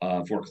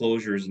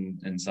foreclosures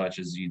and such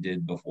as you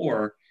did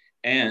before.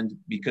 And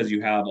because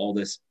you have all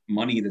this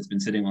money that's been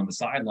sitting on the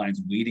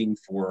sidelines waiting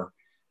for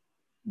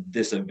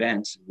this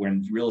event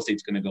when real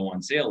estate's going to go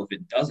on sale, if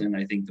it doesn't,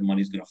 I think the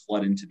money's going to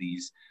flood into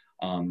these,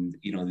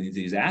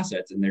 these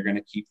assets, and they're going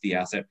to keep the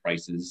asset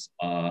prices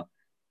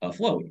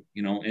afloat,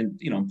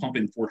 and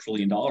pumping $4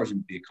 trillion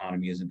into the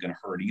economy isn't going to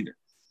hurt either.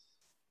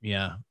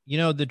 Yeah.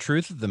 The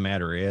truth of the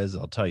matter is,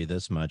 I'll tell you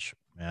this much,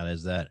 Matt,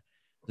 is that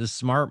the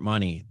smart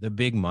money, the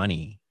big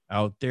money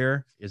out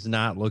there is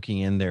not looking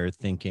in there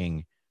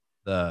thinking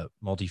the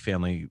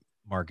multifamily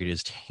market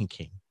is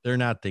tanking. They're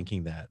not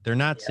thinking that. They're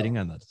not sitting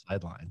on the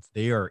sidelines.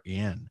 They are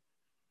in.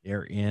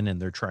 They're in,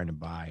 and they're trying to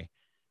buy.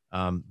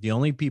 The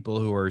only people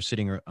who are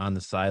sitting on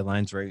the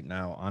sidelines right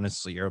now,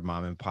 honestly, are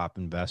mom and pop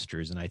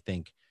investors. And I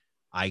think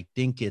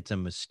it's a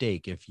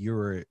mistake if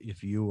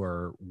you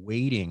are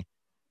waiting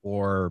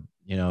for,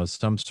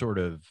 some sort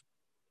of,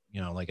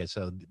 like I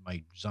said,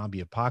 my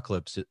zombie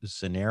apocalypse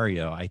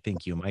scenario. I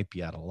think you might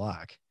be out of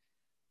luck.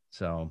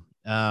 So,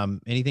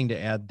 anything to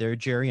add there,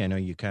 Jerry? I know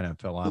you kind of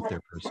fell off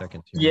there for a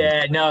second too.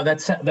 Yeah, no,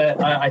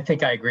 I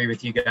think I agree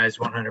with you guys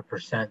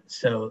 100%.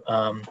 So,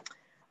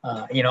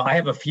 I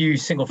have a few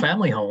single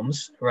family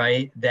homes,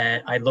 right,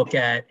 that I look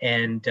at,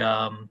 and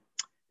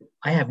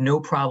I have no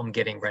problem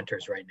getting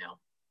renters right now.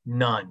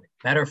 None.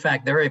 Matter of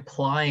fact, they're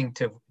applying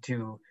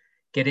to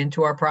get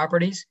into our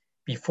properties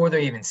before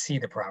they even see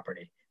the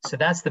property. So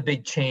that's the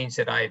big change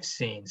that I've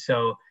seen.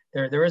 So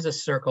there is a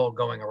circle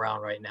going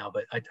around right now,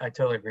 but I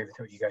totally agree with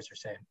what you guys are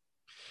saying.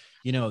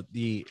 You know,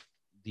 the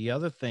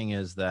other thing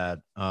is that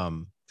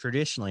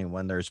traditionally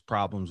when there's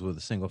problems with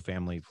single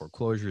family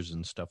foreclosures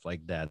and stuff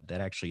like that,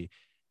 that actually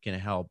can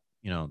help,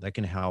 that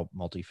can help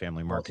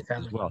multifamily markets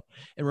as well.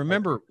 And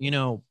remember,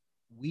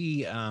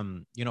 we,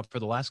 for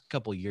the last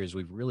couple of years,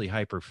 we've really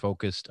hyper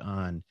focused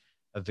on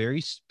a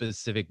very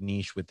specific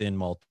niche within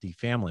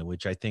multifamily,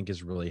 which I think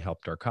has really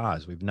helped our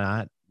cause. We've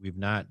not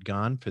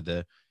gone for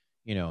the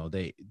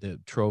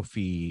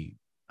trophy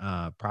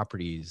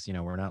properties.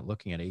 We're not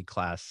looking at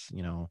A-class,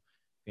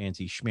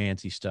 fancy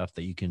schmancy stuff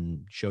that you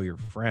can show your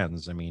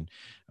friends. I mean,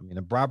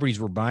 the properties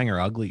we're buying are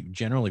ugly,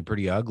 generally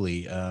pretty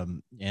ugly.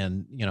 And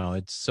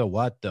it's so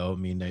what though? I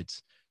mean,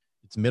 it's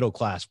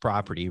middle-class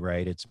property,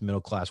 right? It's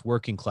middle-class,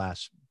 working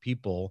class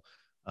people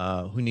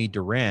who need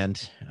to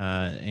rent.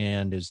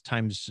 And as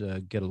times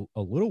get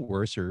a little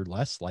worse or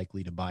less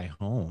likely to buy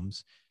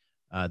homes,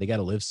 they got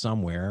to live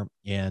somewhere.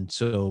 And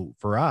so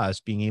for us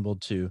being able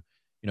to,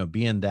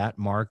 be in that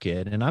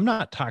market, and I'm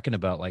not talking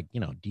about like,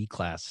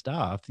 D-class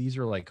stuff. These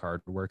are like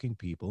hardworking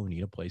people who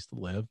need a place to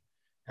live,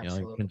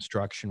 like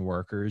construction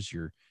workers,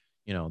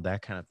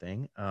 that kind of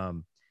thing.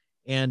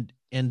 And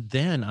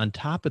then on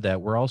top of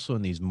that, we're also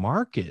in these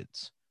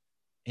markets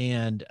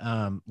and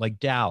like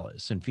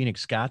Dallas and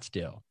Phoenix,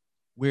 Scottsdale,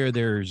 where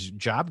there's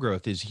job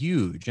growth is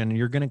huge. And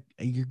you're going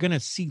to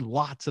see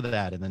lots of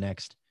that in the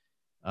next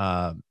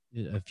a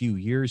few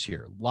years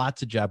here,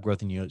 lots of job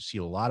growth. And you see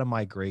a lot of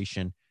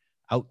migration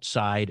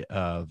outside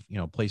of,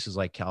 places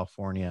like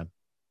California.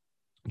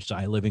 So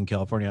I live in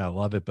California. I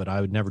love it, but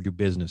I would never do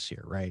business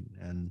here. Right.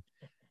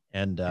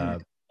 And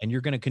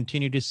you're going to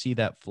continue to see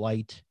that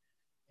flight.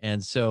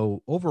 And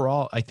so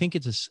overall, I think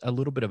it's a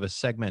little bit of a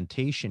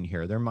segmentation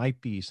here. There might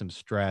be some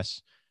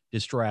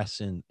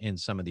distress in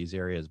some of these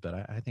areas, but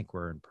I think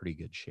we're in pretty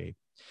good shape.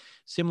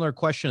 Similar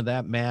question to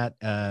that, Matt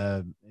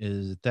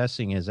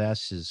Thessing is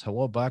asked is,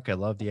 hello, Buck. I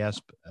love the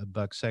Ask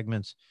Buck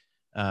segments.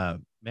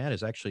 Matt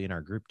is actually in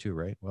our group too,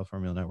 right? Wealth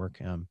Formula Network.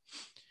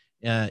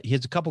 He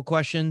has a couple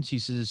questions. He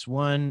says,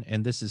 one,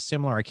 and this is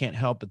similar. I can't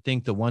help but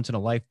think the once in a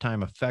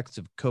lifetime effects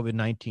of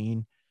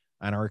COVID-19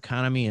 on our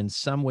economy in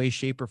some way,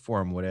 shape, or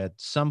form would at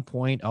some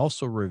point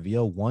also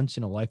reveal once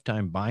in a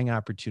lifetime buying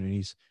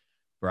opportunities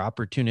for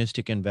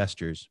opportunistic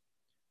investors.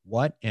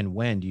 What and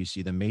when do you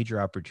see the major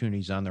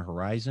opportunities on the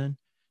horizon?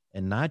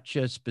 And not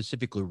just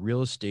specifically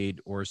real estate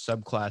or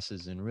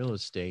subclasses in real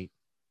estate,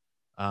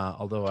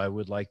 although I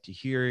would like to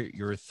hear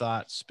your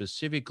thoughts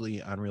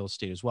specifically on real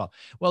estate as well.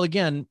 Well,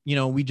 again,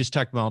 we just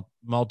talked about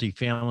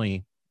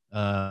multifamily.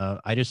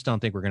 I just don't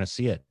think we're going to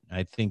see it.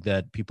 I think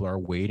that people are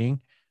waiting.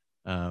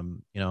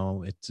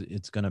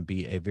 It's going to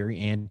be a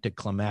very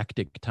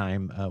anticlimactic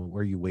time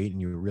where you wait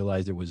and you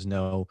realize there was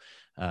no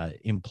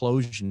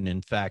implosion.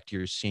 In fact,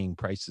 you're seeing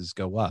prices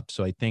go up.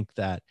 So I think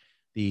that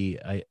the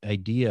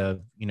idea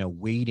of,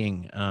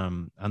 waiting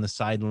on the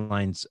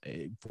sidelines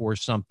for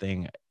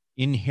something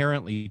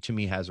inherently to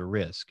me has a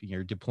risk. If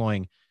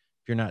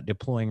you're not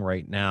deploying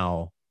right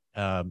now,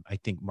 I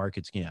think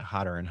markets get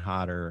hotter and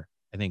hotter.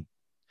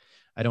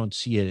 I don't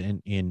see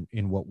it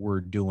in what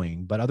we're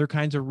doing, but other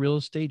kinds of real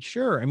estate,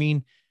 sure. I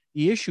mean,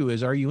 the issue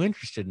is, are you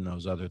interested in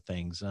those other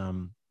things?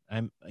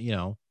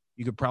 You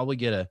could probably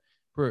get a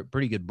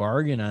pretty good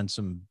bargain on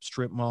some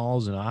strip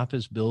malls and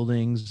office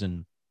buildings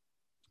and,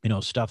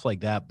 stuff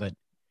like that. But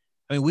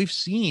I mean, we've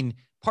seen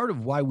part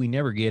of why we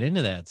never get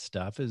into that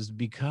stuff is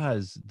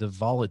because the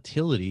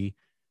volatility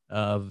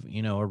of,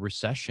 a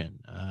recession,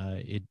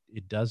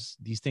 it does,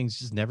 these things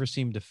just never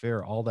seem to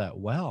fare all that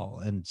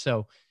well. And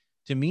so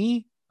to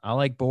me, I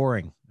like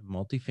boring.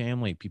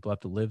 Multifamily, people have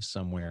to live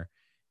somewhere.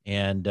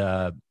 And,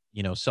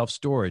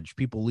 self-storage,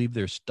 people leave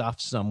their stuff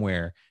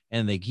somewhere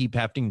and they keep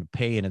having to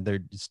pay, and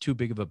it's too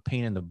big of a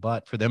pain in the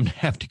butt for them to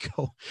have to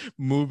go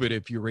move it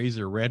if you raise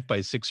their rent by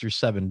 $6 or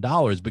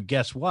 $7. But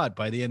guess what?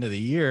 By the end of the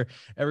year,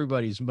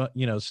 everybody's,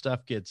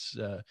 stuff gets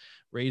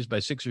raised by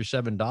 $6 or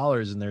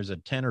 $7, and there's a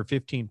 10 or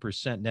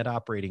 15% net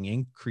operating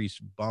increase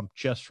bump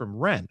just from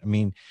rent. I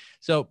mean,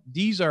 so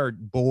these are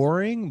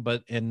boring,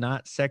 and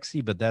not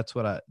sexy, but that's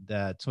what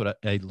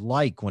I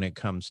like when it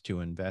comes to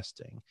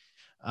investing.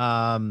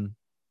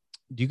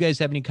 Do you guys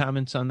have any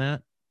comments on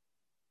that?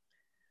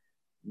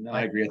 No,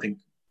 I agree.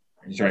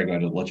 Sorry, go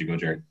ahead. I'll let you go,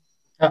 Jerry.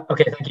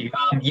 Okay, thank you.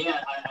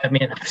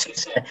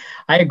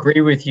 I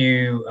agree with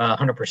you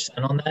 100%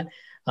 on that.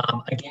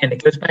 Again,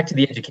 it goes back to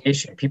the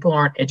education. People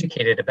aren't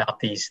educated about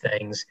these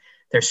things.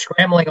 They're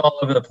scrambling all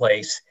over the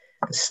place.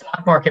 The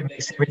stock market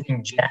makes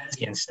everything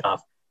jazzy and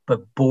stuff,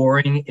 but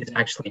boring is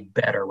actually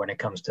better when it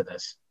comes to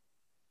this.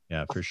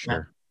 Yeah, for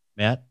sure.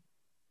 Matt?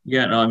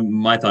 Yeah, no,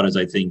 my thought is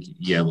I think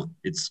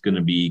there's going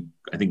to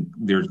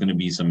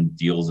be some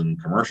deals in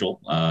commercial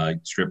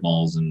strip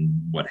malls and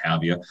what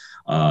have you.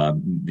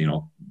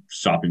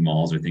 Shopping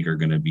malls I think are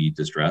going to be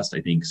distressed. I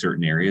think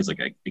certain areas,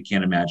 like I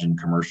can't imagine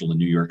commercial in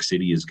New York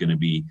City is going to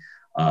be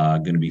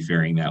going to be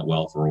faring that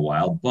well for a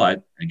while.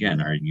 But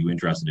again, are you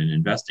interested in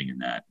investing in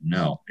that?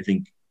 No. I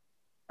think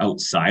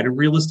outside of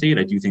real estate,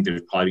 I do think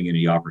there's probably going to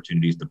be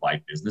opportunities to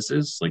buy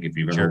businesses. Like if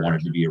you've ever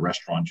wanted to be a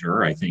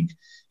restaurateur, I think,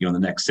 in the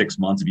next 6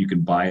 months, if you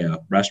can buy a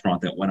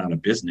restaurant that went out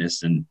of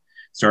business and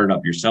start it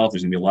up yourself,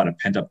 there's going to be a lot of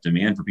pent up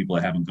demand for people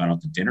that haven't gone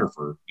out to dinner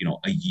for,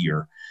 a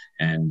year.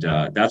 And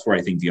that's where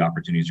I think the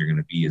opportunities are going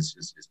to be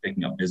is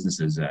picking up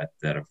businesses that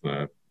have,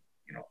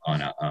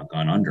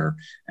 gone under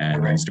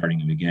and then starting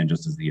them again,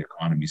 just as the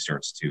economy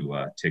starts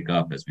to tick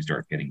up as we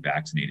start getting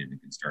vaccinated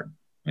and can start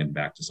getting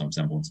back to some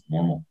semblance of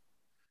normal.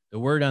 The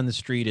word on the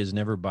street is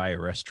never buy a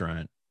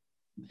restaurant.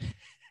 I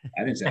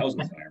didn't say I was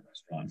going to buy a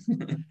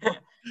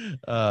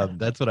restaurant.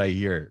 That's what I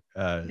hear.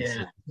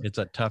 It's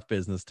a tough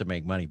business to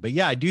make money. But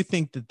yeah, I do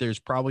think that there's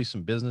probably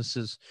some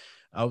businesses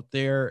out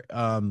there.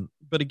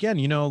 But again,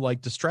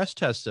 like the stress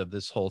test of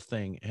this whole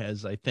thing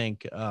has, I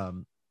think,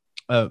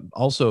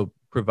 also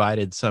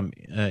provided some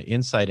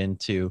insight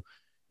into,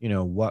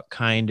 what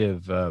kind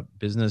of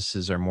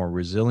businesses are more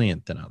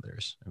resilient than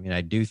others. I mean,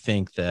 I do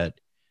think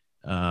that,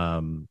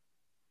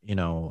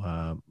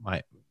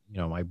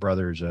 my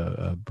brother's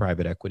a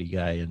private equity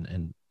guy,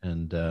 and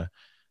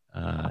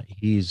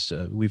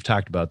we've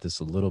talked about this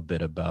a little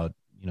bit about,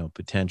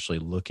 potentially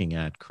looking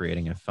at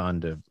creating a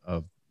fund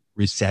of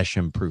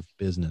recession-proof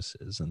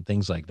businesses and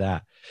things like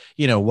that.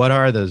 What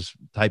are those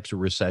types of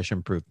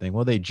recession-proof things?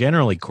 Well, they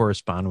generally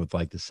correspond with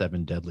like the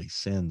 7 deadly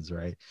sins,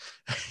 right?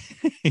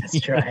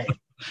 That's right.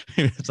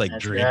 It's like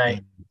That's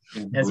drinking.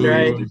 Right. That's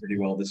right. Pretty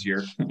well this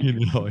year.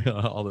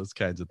 All those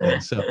kinds of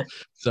things.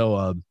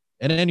 So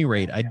at any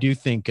rate, I do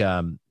think,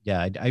 I'm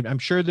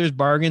sure there's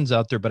bargains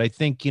out there, but I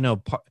think,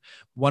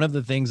 one of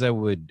the things I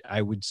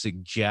would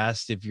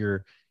suggest if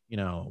you're,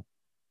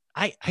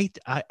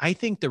 I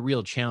think the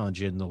real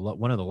challenge in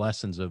one of the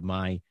lessons of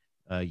my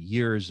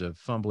years of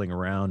fumbling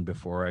around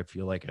before I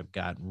feel like I've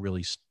gotten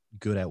really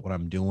good at what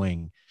I'm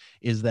doing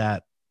is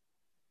that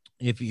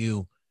if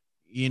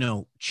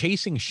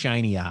chasing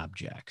shiny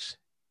objects,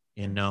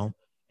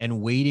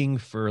 and waiting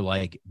for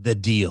like the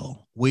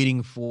deal,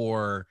 waiting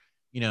for,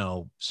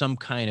 some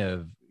kind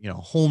of,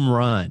 home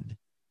run,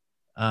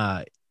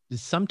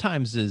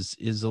 sometimes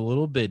is a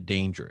little bit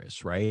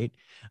dangerous, right?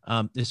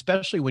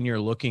 Especially when you're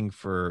looking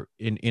for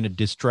in a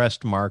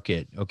distressed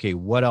market. Okay,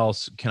 what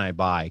else can I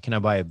buy? Can I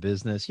buy a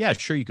business? Yeah,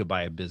 sure. You could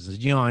buy a business.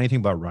 Do you know anything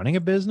about running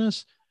a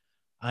business?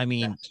 I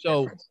mean,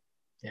 so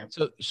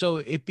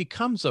it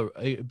becomes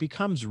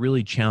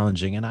really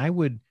challenging. And I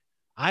would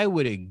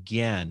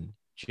again,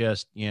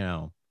 just,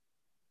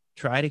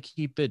 try to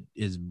keep it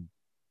as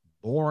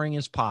boring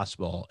as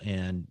possible.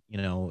 And,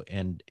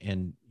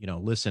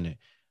 listen,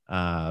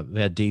 we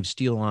had Dave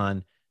Steele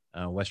on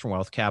Western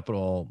Wealth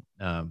Capital,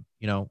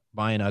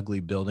 buying ugly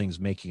buildings,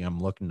 making them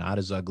look not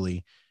as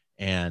ugly.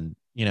 And,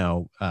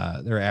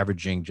 they're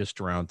averaging just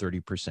around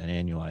 30%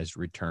 annualized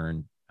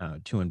return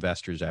to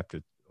investors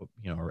after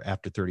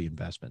 30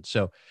 investments.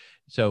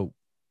 So,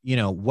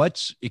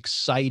 what's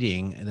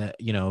exciting that,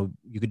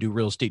 you could do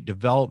real estate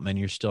development.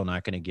 You're still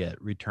not going to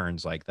get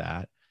returns like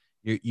that.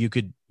 You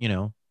could,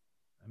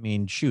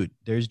 shoot,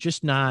 there's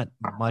just not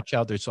much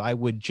out there. So I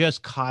would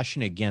just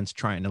caution against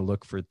trying to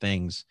look for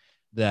things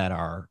that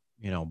are,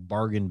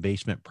 bargain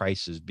basement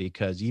prices,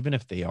 because even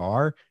if they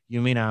are,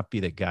 you may not be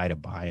the guy to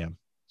buy them.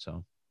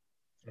 So,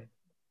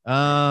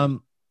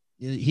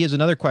 he has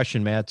another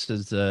question. Matt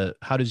says,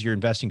 how does your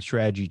investing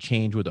strategy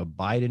change with a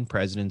Biden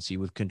presidency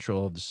with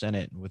control of the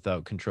Senate and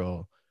without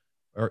control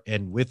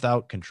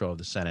of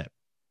the Senate,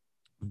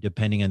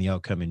 depending on the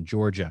outcome in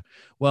Georgia?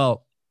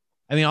 Well,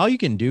 all you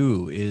can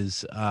do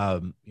is,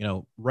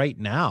 right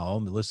now,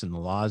 listen, the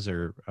laws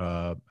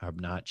have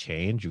not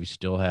changed. We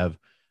still have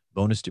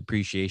bonus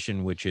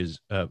depreciation, which is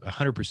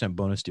 100%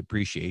 bonus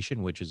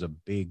depreciation, which is a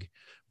big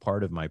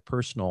part of my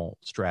personal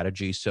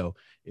strategy. So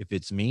if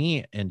it's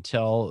me,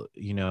 until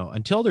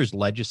there's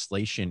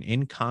legislation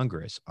in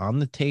Congress on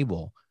the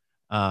table,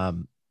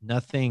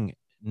 nothing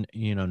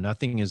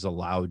is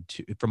allowed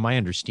to, from my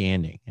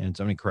understanding, and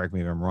somebody correct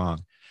me if I'm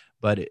wrong,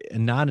 but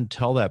not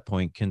until that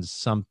point can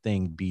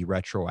something be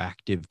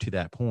retroactive to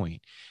that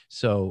point.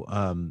 So,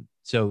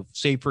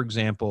 say, for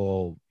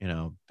example,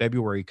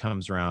 February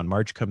comes around,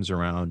 March comes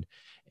around,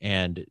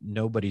 and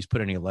nobody's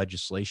put any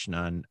legislation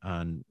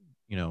on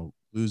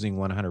losing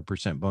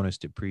 100% bonus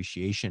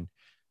depreciation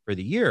for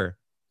the year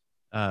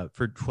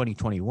for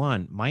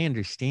 2021. My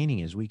understanding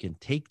is we can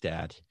take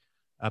that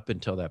up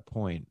until that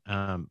point.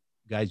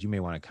 Guys, you may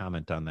want to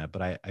comment on that,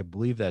 but I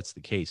believe that's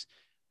the case.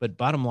 But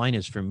bottom line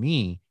is, for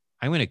me,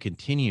 I'm going to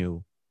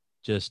continue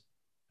just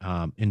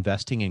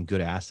investing in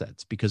good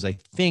assets, because I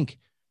think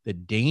the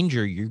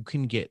danger you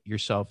can get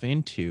yourself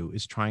into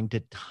is trying to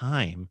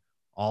time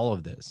all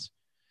of this.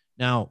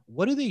 Now,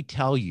 what do they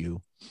tell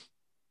you?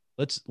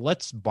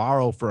 Let's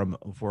borrow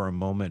for a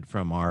moment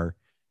from our,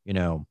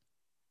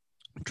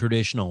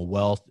 traditional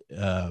wealth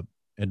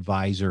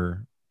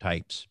advisor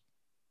types.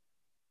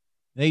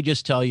 They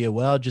just tell you,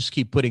 well, just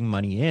keep putting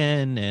money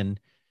in, and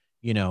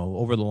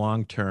over the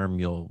long term,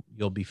 you'll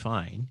be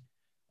fine.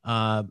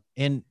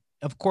 And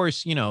of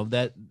course,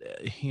 that,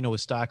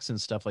 with stocks and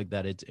stuff like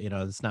that,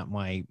 it's not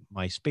my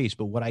space.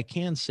 But what I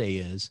can say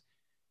is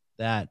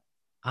that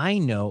I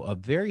know of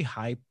very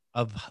high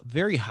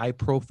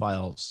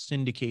profile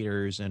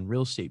syndicators and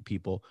real estate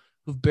people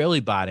who've barely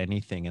bought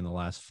anything in the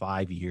last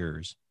 5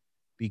 years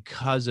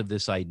because of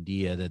this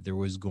idea that there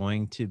was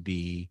going to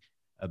be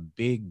a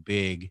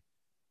big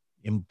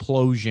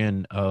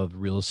implosion of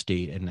real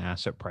estate and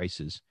asset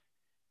prices.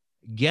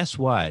 Guess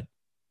what?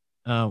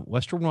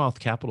 Western Wealth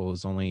Capital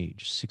is only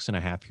just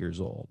 6.5 years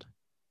old.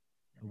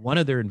 One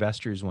of their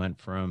investors went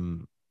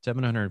from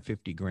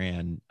 750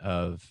 grand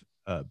of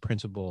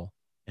principal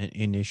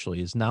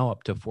initially is now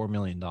up to $4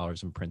 million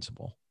in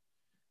principal.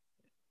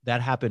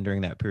 That happened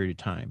during that period of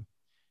time.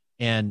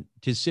 And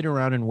to sit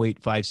around and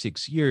wait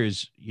 5-6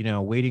 years,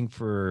 waiting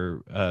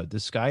for the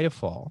sky to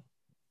fall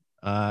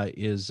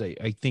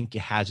I think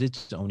has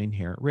its own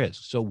inherent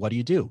risk. So what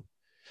do?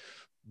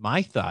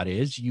 My thought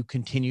is you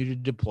continue to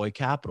deploy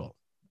capital.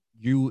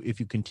 If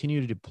you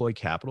continue to deploy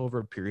capital over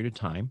a period of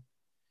time,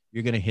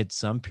 you're going to hit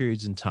some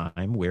periods in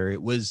time where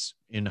it was,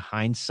 in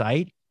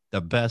hindsight,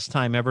 the best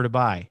time ever to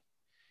buy.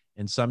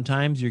 And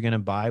sometimes you're going to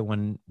buy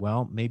when,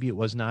 well, maybe it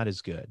was not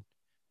as good.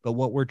 But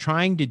what we're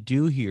trying to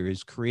do here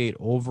is create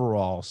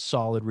overall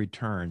solid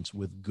returns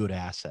with good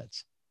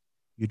assets.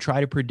 You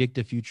try to predict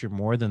the future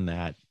more than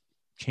that,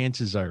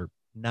 chances are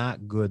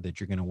not good that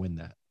you're going to win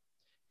that.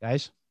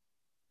 Guys?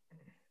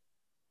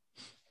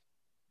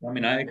 I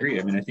mean, I agree.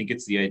 I mean, I think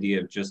it's the idea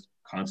of just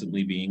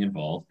constantly being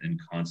involved and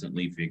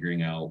constantly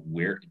figuring out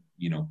where,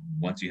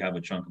 once you have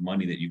a chunk of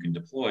money that you can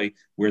deploy,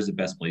 where's the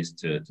best place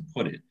to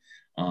put it.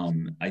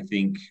 I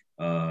think,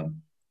 I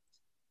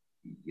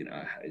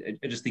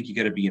just think you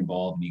got to be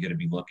involved and you got to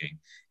be looking,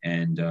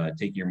 and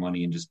taking your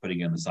money and just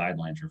putting it on the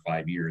sidelines for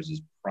 5 years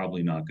is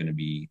probably not going to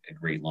be a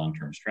great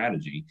long-term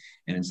strategy.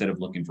 And instead of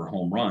looking for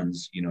home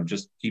runs,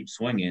 just keep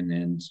swinging.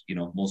 And,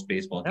 most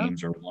baseball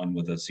games are won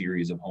with a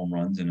series of home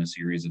runs and a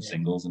series of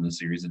singles and a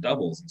series of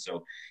doubles. And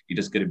so you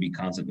just got to be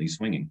constantly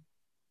swinging.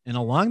 And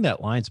along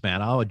that lines,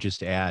 Matt, I would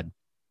just add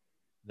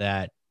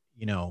that,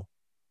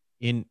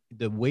 in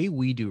the way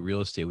we do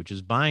real estate, which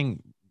is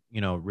buying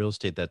real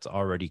estate that's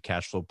already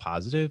cash flow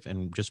positive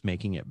and just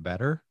making it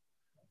better.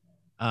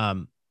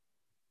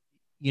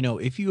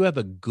 If you have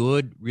a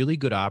really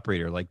good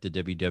operator like the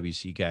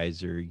WWC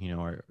guys or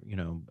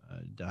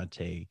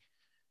Dante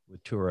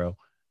with Turo,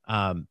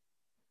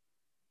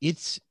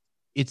 it's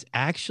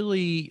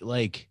actually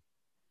like,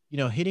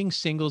 hitting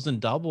singles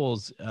and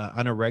doubles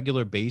on a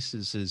regular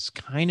basis is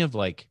kind of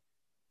like,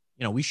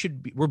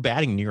 we're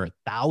batting near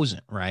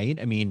 1,000, right?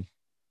 I mean,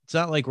 it's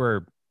not like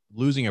we're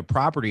losing a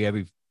property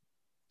every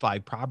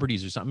 5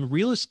 properties or something.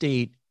 Real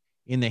estate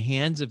in the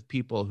hands of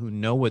people who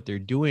know what they're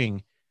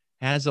doing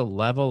has a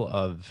level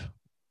of,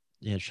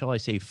 shall I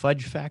say,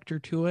 fudge factor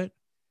to it.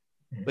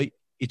 But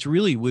it's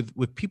really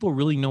with people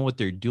really know what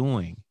they're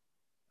doing.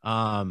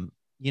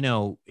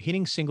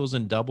 Hitting singles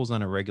and doubles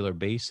on a regular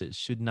basis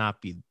should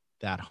not be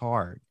that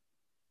hard.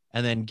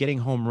 And then getting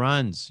home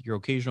runs, your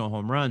occasional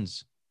home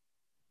runs,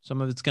 some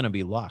of it's going to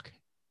be luck,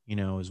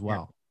 as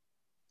well.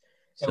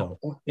 So,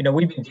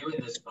 we've been doing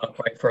this, Buck,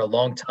 right, for a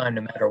long time,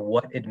 no matter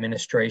what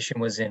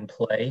administration was in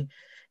play.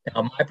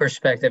 Now, my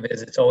perspective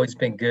is it's always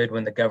been good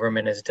when the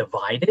government is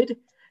divided,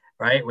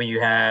 right? When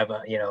you have,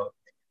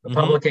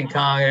 Republican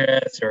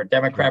Congress or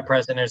Democrat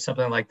president or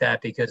something like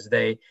that, because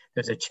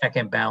there's a check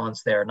and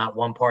balance there. Not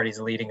one party's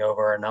leading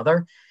over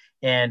another.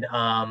 And,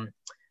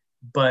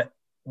 but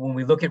when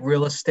we look at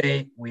real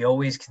estate, we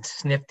always can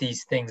sniff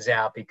these things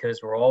out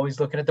because we're always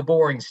looking at the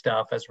boring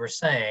stuff, as we're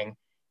saying.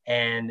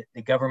 And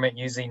the government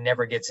usually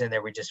never gets in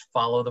there. We just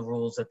follow the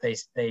rules that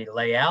they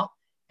lay out.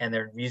 And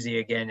they're usually,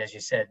 again, as you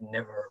said,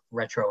 never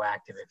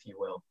retroactive, if you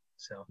will.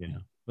 So, yeah.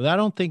 But I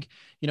don't think,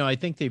 I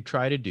think they've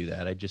tried to do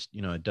that. I just,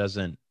 it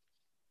doesn't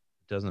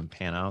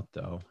pan out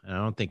though. And I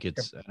don't think I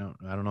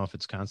don't know if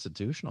it's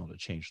constitutional to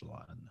change the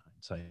law in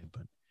hindsight,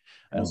 but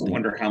I also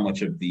wonder how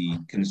much of the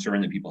concern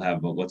that people have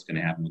about what's going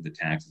to happen with the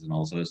taxes and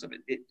all this other stuff,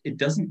 it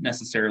doesn't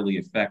necessarily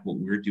affect what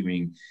we're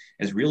doing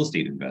as real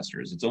estate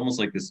investors. It's almost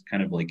like this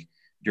kind of like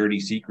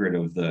dirty secret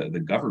of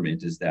the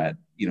government is that,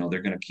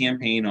 they're going to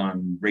campaign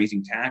on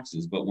raising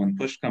taxes. But when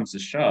push comes to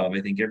shove,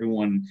 I think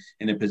everyone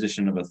in a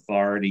position of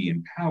authority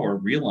and power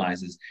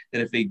realizes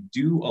that if they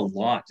do a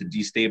lot to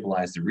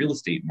destabilize the real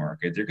estate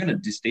market, they're going to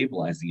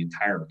destabilize the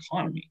entire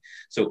economy.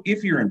 So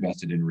if you're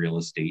invested in real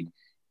estate,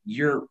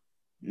 you're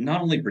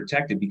not only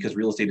protected because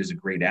real estate is a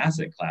great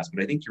asset class,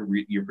 but I think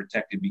you're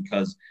protected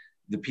because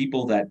the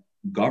people that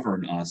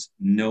govern us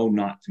know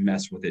not to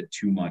mess with it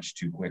too much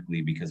too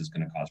quickly, because it's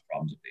going to cause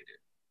problems if they do.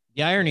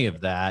 The irony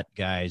of that,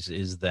 guys,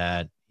 is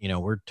that,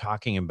 we're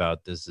talking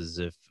about this as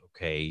if,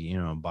 okay,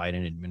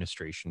 Biden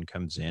administration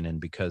comes in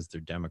and because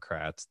they're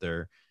Democrats,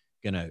 they're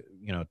going to,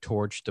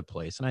 torch the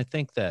place. And I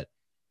think that,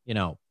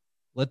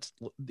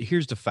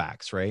 here's the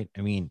facts, right?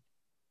 I mean,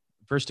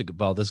 first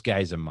of all, this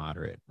guy's a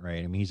moderate,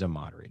 right? I mean, he's a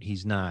moderate.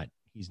 He's not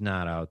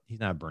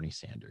Bernie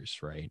Sanders,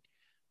 right?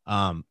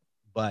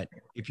 But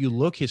if you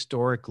look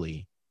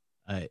historically,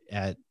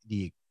 at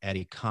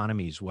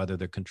economies, whether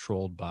they're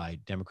controlled by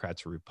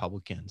Democrats or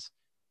Republicans,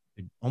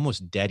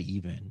 almost dead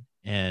even,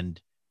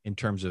 and in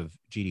terms of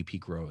GDP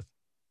growth.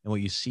 And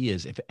what you see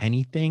is, if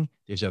anything,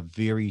 there's a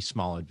very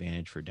small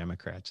advantage for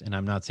Democrats. And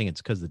I'm not saying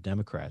it's because of the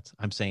Democrats.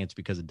 I'm saying it's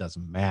because it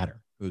doesn't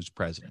matter who's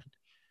president.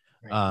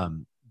 Right.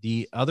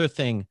 The other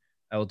thing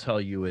I will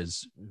tell you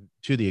is,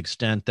 to the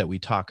extent that we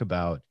talk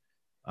about,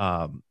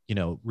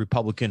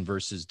 Republican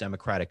versus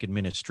Democratic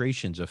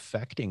administrations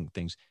affecting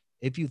things,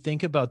 if you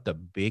think about the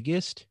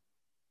biggest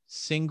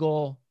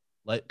single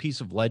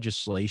piece of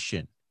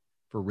legislation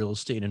for real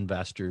estate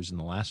investors in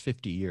the last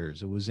 50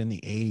 years, it was in the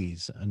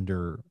 80s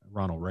under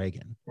Ronald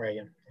Reagan.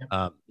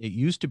 Yep. It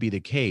used to be the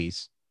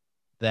case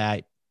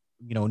that,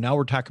 now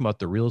we're talking about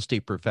the real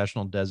estate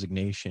professional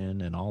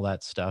designation and all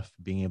that stuff,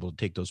 being able to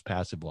take those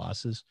passive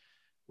losses.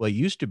 Well, it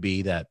used to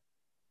be that,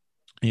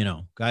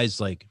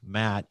 guys like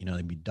Matt,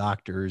 they'd be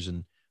doctors.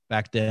 And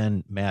back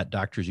then,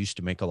 doctors used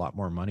to make a lot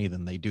more money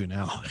than they do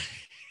now.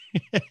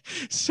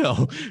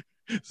 So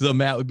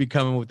Matt would be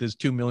coming with his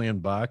 $2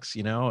 million,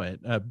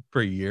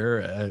 per year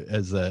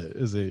as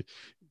a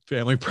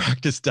family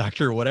practice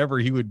doctor, or whatever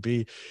he would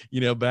be,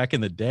 back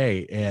in the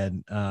day.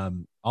 And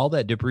all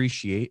that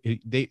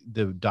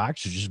the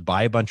doctors just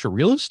buy a bunch of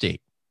real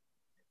estate,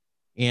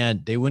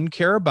 and they wouldn't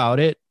care about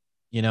it,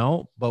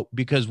 but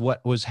because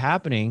what was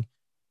happening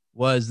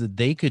was that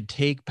they could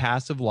take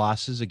passive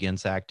losses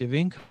against active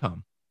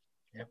income.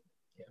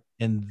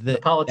 And the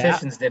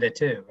politicians did it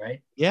too,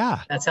 right?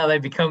 Yeah. That's how they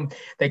come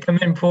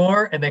in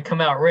poor and they come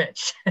out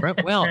rich.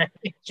 Right. Well, right?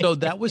 So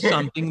that was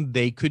something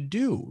they could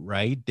do,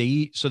 right?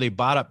 So they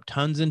bought up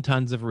tons and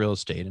tons of real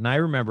estate. And I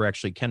remember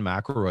actually Ken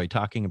McElroy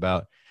talking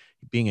about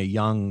being a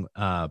young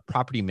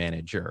property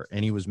manager,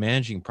 and he was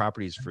managing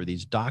properties for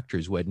these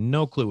doctors who had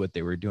no clue what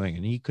they were doing.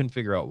 And he couldn't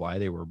figure out why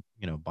they were,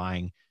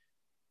 buying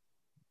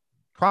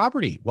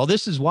property. Well,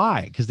 this is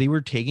why, because they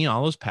were taking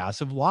all those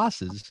passive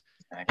losses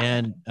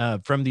and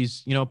from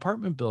these,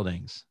 apartment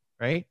buildings,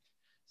 right?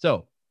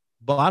 So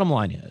bottom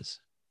line is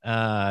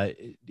that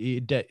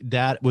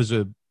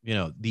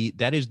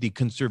is the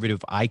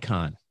conservative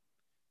icon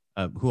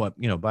who,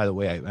 by the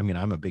way,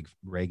 I'm a big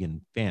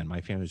Reagan fan.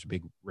 My family's a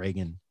big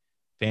Reagan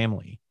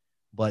family,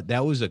 but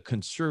that was a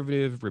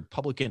conservative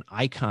Republican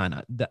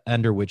icon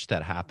under which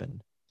that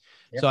happened.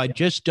 So I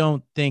just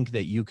don't think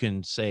that you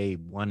can say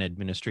one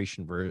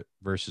administration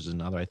versus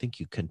another. I think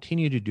you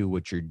continue to do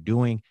what you're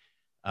doing.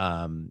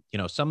 Some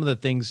of the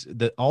things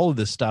that all of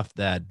the stuff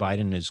that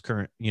Biden is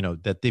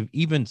that they've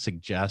even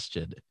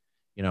suggested,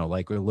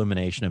 like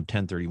elimination of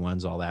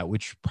 1031s, all that,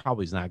 which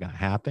probably is not going to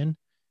happen,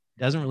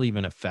 doesn't really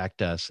even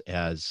affect us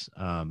as,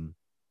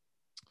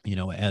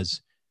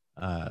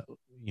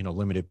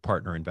 limited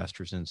partner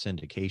investors and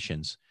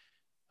syndications.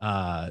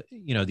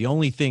 The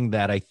only thing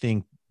that I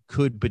think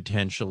could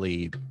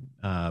potentially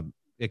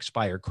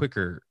expire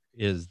quicker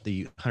is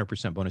the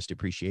 100% bonus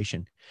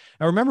depreciation.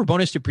 Now, remember,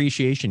 bonus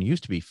depreciation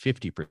used to be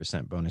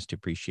 50% bonus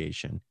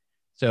depreciation.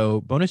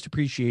 So bonus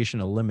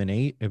depreciation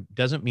it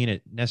doesn't mean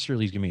it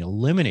necessarily is going to be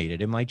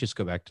eliminated. It might just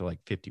go back to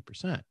like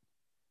 50%,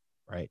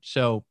 right?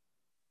 So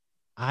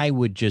I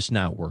would just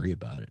not worry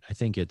about it. I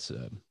think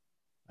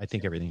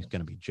everything's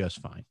going to be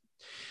just fine.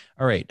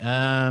 All right.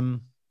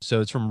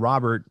 So it's from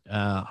Robert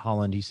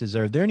Holland. He says,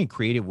 are there any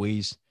creative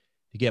ways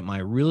to get my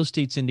real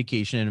estate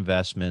syndication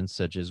investments,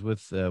 such as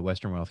with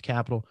Western Wealth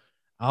Capital,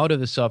 out of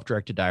the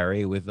self-directed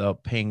IRA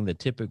without paying the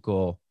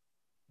typical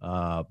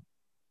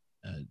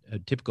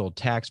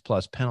tax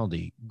plus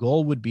penalty?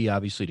 Goal would be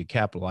obviously to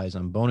capitalize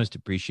on bonus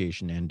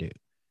depreciation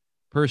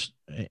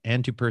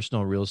and to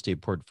personal real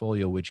estate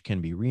portfolio, which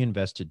can be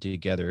reinvested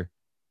together,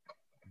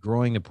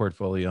 growing the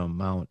portfolio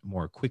amount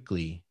more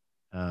quickly.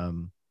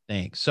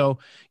 Thanks. So,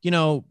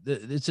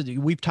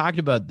 we've talked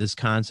about this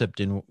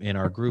concept in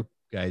our group,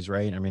 guys,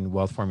 right?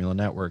 Wealth Formula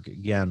Network,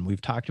 again,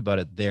 we've talked about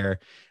it there.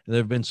 There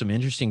have been some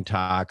interesting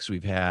talks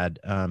we've had.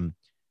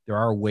 There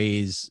are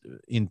ways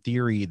in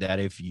theory that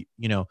if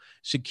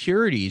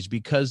securities,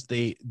 because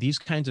these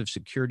kinds of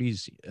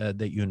securities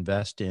that you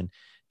invest in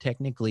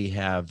technically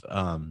have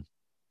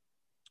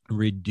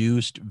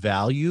reduced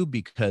value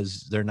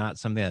because they're not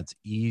something that's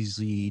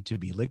easy to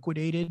be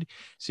liquidated.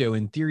 So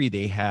in theory,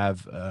 they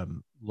have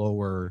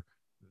lower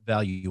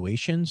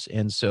valuations.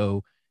 And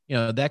so,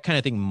 that kind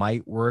of thing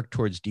might work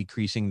towards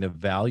decreasing the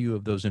value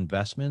of those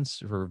investments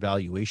for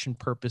valuation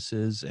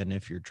purposes. And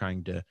if you're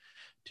trying to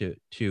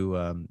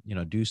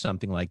do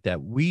something like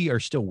that, we are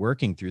still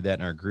working through that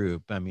in our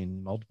group.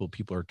 Multiple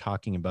people are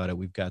talking about it.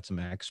 We've got some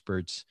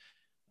experts,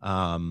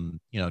 trying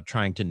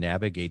to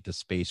navigate the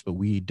space, but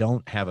we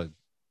don't have a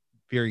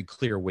very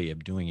clear way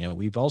of doing it.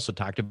 We've also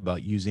talked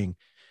about using,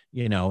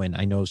 and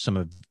I know some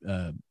of,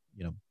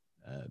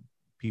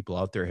 people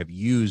out there have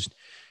used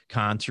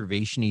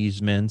conservation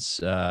easements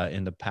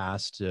in the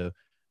past to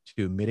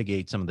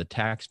mitigate some of the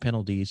tax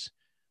penalties.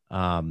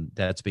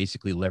 That's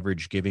basically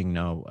leverage giving.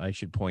 Now, I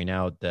should point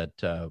out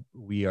that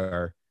we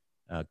are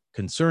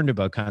concerned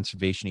about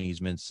conservation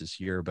easements this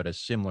year, but a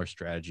similar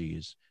strategy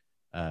is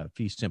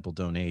fee simple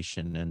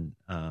donation.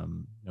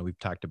 And we've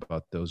talked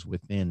about those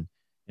within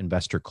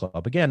Investor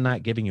Club. Again,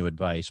 not giving you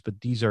advice, but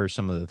these are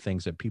some of the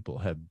things that people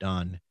have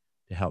done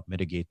to help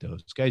mitigate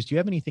those. Guys, do you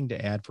have anything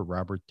to add for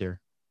Robert there?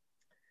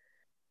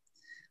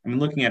 I mean,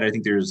 looking at it, I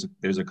think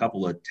there's a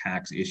couple of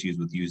tax issues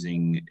with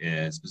using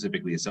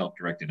specifically a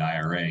self-directed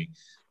IRA.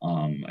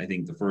 I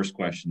think the first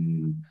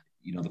question,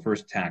 the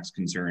first tax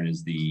concern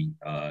is the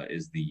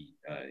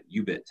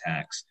UBIT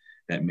tax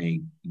that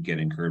may get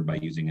incurred by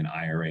using an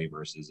IRA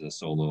versus a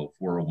solo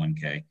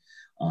 401k.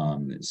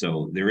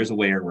 So there is a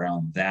way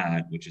around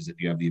that, which is if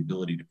you have the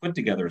ability to put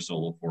together a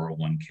solo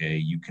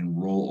 401k, you can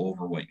roll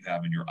over what you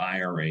have in your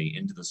IRA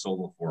into the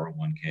solo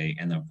 401k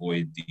and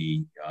avoid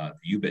the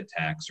UBIT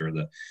tax or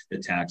the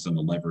tax on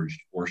the leveraged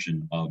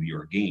portion of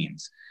your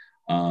gains.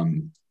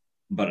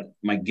 But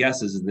my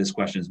guess is that this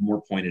question is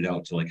more pointed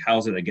out to like,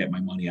 how's it I get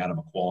my money out of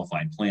a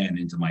qualified plan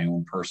into my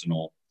own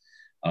personal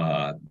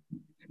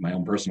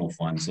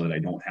fund so that I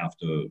don't have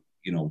to,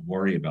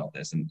 worry about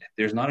this. And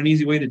there's not an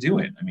easy way to do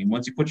it. I mean,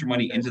 once you put your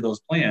money into those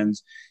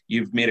plans,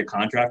 you've made a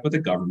contract with the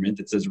government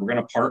that says, we're going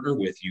to partner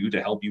with you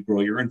to help you grow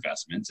your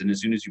investments. And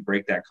as soon as you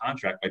break that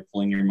contract by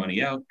pulling your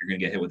money out, you're going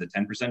to get hit with a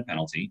 10%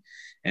 penalty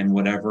and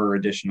whatever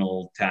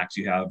additional tax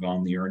you have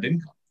on the earned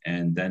income.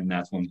 And then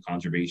that's when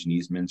conservation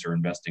easements or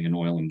investing in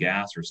oil and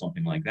gas or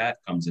something like that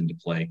comes into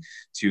play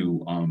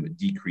to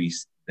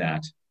decrease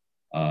that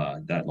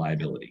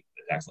liability,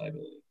 the tax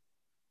liability.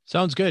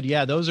 Sounds good.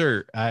 Yeah, those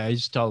are, I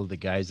just tell the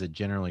guys that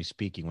generally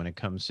speaking, when it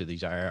comes to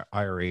these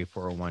IRA,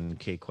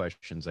 401k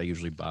questions, I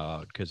usually bow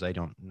out because I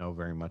don't know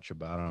very much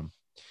about them.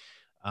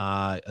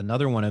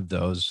 Another one of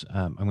those,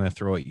 I'm going to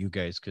throw at you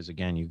guys because,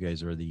 again, you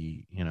guys are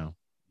you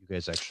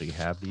guys actually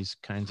have these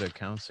kinds of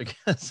accounts, I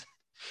guess,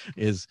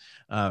 is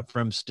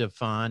from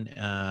Stefan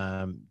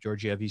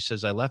Georgiev. He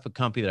says, I left a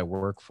company that I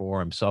work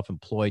for. I'm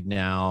self-employed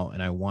now,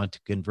 and I want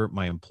to convert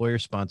my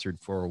employer-sponsored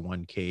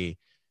 401k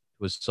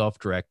was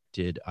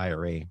self-directed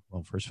IRA.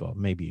 Well, first of all,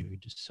 maybe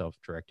just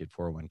self-directed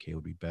 401k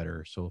would be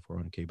better, solo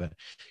 401k, but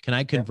can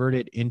I convert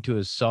it into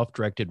a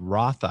self-directed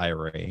Roth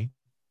IRA?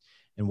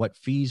 And what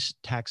fees,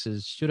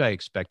 taxes should I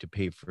expect to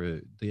pay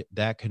for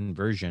that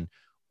conversion?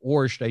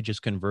 Or should I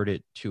just convert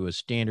it to a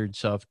standard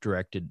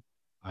self-directed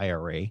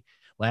IRA?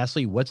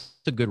 Lastly, what's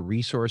a good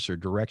resource or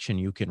direction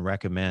you can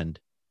recommend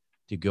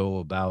to go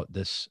about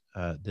this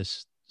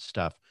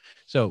stuff?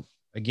 So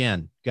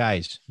again,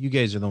 guys, you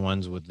guys are the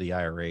ones with the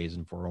IRAs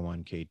and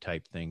 401k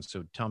type things.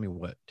 So tell me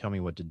what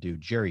to do.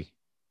 Jerry.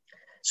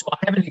 So I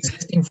have an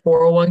existing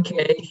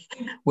 401k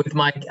with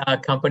my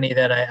company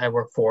that I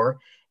work for.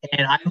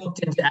 And I looked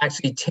into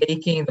actually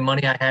taking the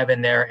money I have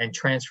in there and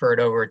transfer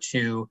it over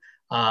to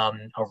a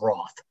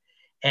Roth.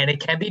 And it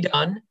can be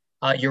done.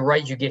 You're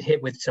right, you get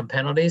hit with some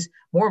penalties.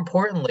 More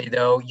importantly,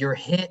 though, you're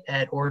hit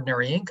at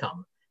ordinary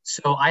income.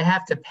 So I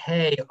have to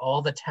pay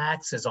all the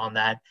taxes on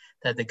that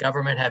the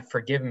government have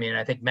forgiven me. And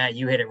I think, Matt,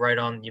 you hit it right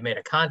on. You made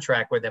a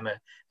contract with them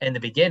in the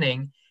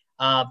beginning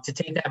to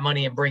take that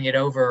money and bring it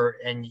over.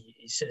 And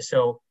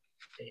so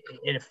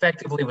it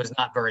effectively was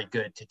not very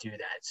good to do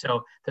that.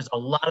 So there's a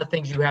lot of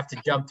things you have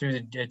to jump through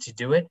to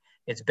do it.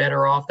 It's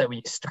better off that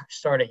we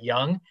start it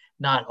young,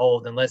 not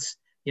old, unless,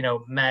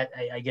 Matt,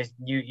 I guess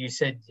you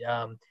said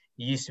you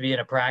used to be in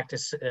a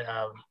practice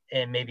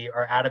and maybe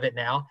are out of it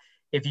now.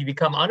 If you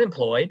become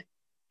unemployed,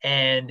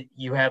 and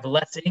you have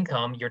less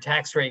income, your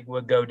tax rate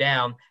would go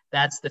down.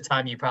 That's the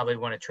time you probably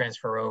want to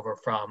transfer over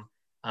from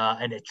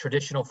a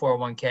traditional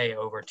 401k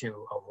over to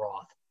a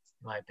Roth,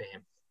 in my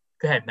opinion.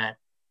 Go ahead, Matt,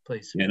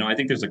 please. Yeah, no, I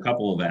think there's a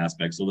couple of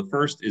aspects. So the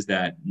first is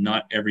that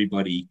not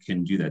everybody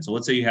can do that. So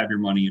let's say you have your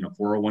money in a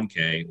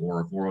 401k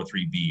or a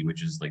 403b,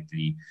 which is like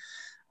the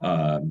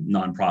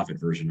nonprofit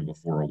version of a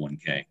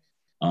 401k.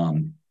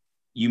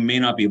 You may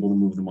not be able to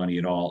move the money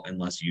at all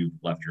unless you've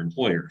left your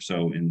employer.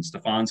 So in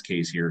Stefan's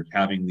case here,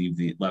 having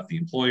left the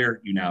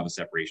employer, you now have a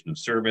separation of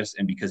service.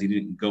 And because he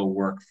didn't go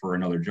work for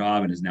another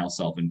job and is now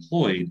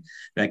self-employed,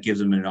 that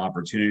gives him an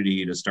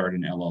opportunity to start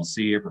an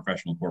LLC, a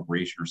professional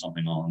corporation, or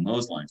something along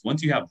those lines.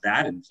 Once you have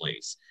that in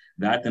place,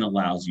 that then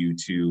allows you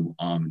to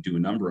do a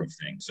number of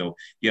things. So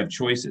you have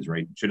choices,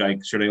 right? Should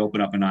I open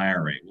up an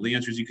IRA? Well, the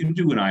answer is you can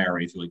do an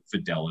IRA through like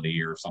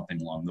Fidelity or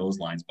something along those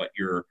lines, but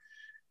your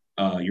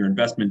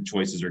investment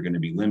choices are going to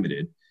be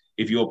limited.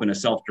 If you open a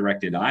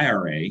self-directed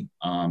IRA,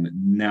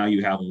 now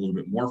you have a little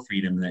bit more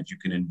freedom that you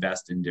can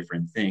invest in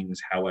different things.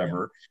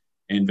 However,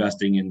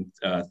 investing in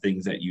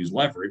things that use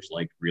leverage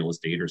like real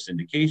estate or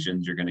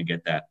syndications, you're going to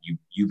get that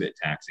UBIT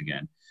tax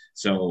again.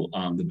 So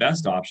the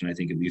best option, I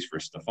think, at least for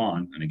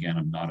Stefan, and again,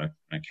 I'm not an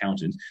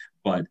accountant,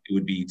 but it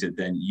would be to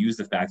then use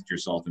the fact that you're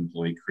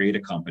self-employed, create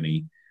a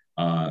company,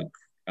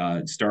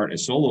 start a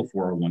solo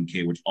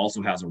 401k, which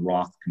also has a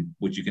Roth,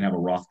 which you can have a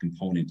Roth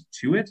component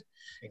to it,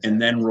 exactly.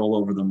 And then roll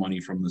over the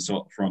money from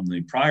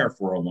the prior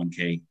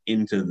 401k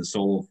into the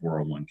solo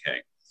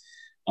 401k.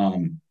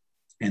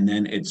 And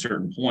then at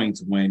certain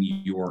points when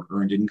your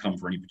earned income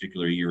for any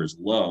particular year is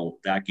low,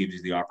 that gives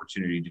you the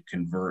opportunity to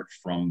convert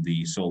from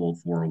the solo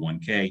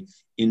 401k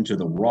into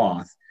the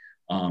Roth,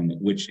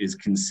 which is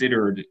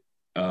considered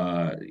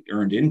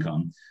earned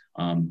income.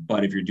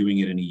 But if you're doing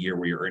it in a year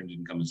where your earned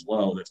income is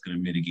low, that's going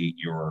to mitigate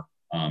your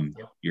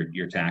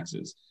your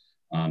taxes.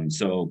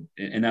 So,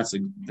 and that's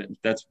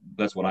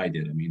what I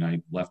did. I mean,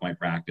 I left my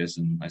practice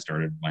and I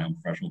started my own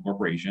professional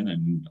corporation,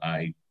 and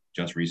I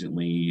just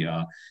recently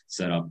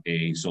set up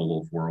a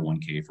solo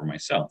 401k for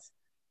myself.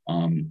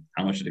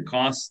 How much did it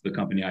cost? The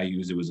company I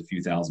use, it was a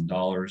few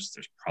 $1,000s.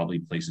 There's probably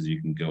places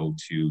you can go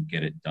to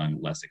get it done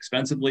less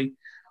expensively.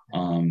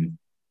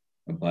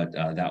 But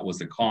that was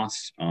the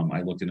cost.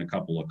 I looked in a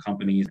couple of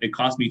companies. It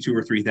cost me $2,000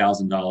 or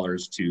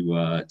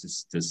 $3,000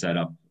 to set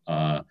up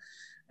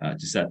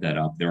to set that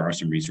up. There are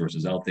some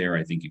resources out there.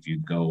 I think if you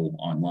go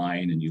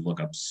online and you look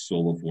up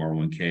solo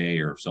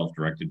 401k or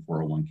self-directed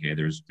 401k,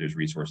 there's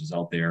resources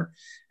out there,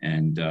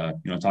 and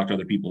talk to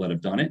other people that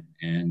have done it,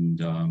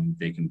 and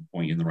they can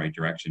point you in the right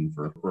direction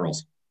for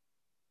referrals.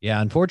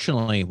 Yeah,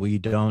 unfortunately, we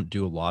don't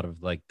do a lot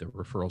of like the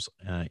referrals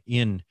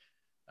in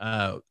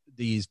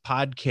these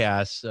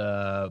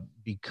podcasts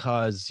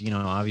because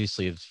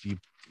obviously if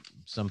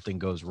something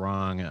goes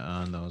wrong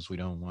on those, we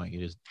don't want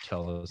you to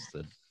tell us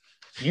that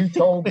you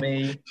told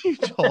me. You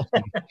told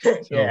me.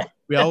 So yeah.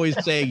 We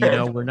always say,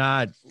 we're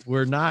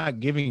not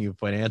giving you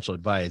financial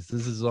advice.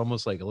 This is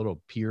almost like a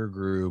little peer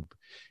group.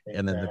 Exactly.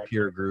 And then the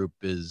peer group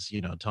is,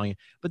 telling you,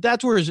 but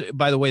that's where,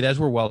 by the way, that's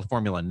where Wealth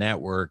Formula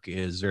Network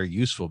is very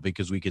useful,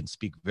 because we can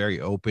speak very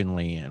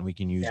openly and we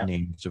can use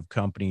names of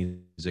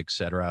companies,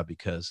 etc.,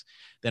 because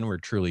then we're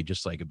truly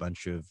just like a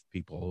bunch of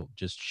people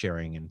just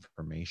sharing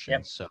information.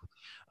 Yep. So,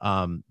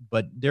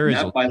 but there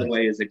is, by the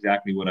way, is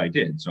exactly what I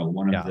did. So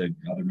one of the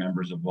other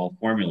members of Wealth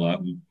Formula,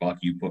 who Buck,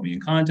 you put me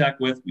in contact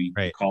with, we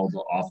called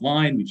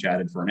offline, we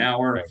chatted for an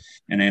hour,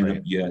 and ended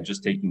up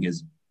just taking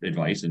his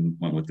advice and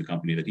went with the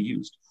company that he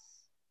used.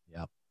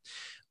 Yeah.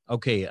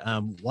 Okay.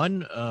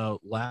 One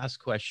last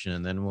question,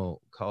 and then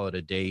we'll call it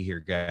a day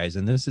here, guys.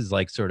 And this is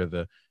like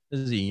this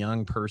is a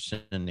young person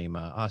named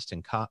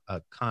Austin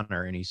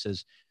Connor, and he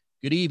says,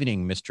 "Good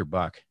evening, Mr.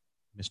 Buck."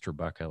 Mr.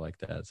 Buck, I like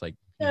that. It's like,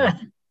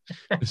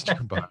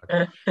 Mr. Buck.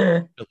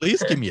 At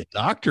least give me a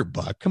Dr.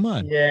 Buck. Come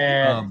on.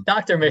 Yeah.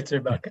 Dr.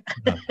 Mr. Buck.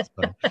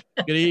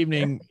 Good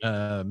evening,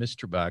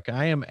 Mr. Buck.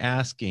 I am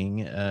asking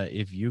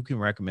if you can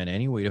recommend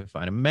any way to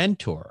find a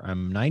mentor.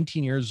 I'm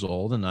 19 years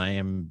old and I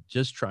am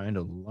just trying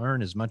to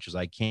learn as much as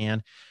I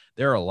can.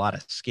 There are a lot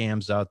of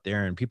scams out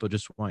there and people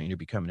just want you to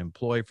become an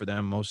employee for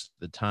them most of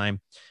the time.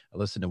 I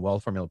listen to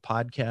Wealth Formula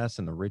podcasts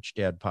and the Rich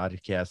Dad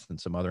podcast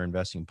and some other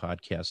investing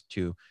podcasts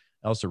too.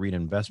 I also read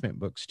investment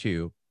books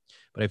too.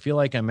 But I feel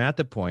like I'm at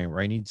the point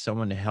where I need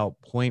someone to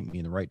help point me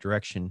in the right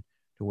direction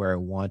to where I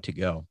want to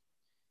go.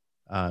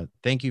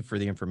 Thank you for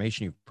the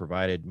information you've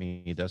provided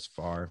me thus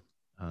far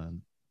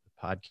on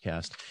the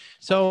podcast.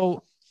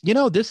 So,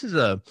 this is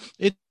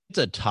it's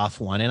a tough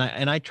one.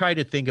 And I try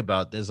to think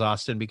about this,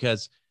 Austin,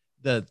 because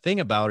the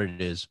thing about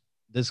it is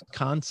this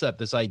concept,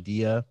 this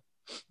idea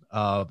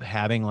of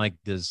having like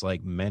this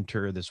like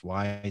mentor, this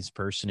wise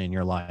person in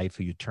your life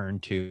who you turn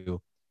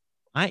to.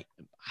 I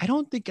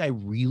don't think I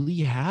really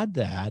had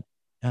that.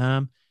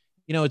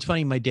 It's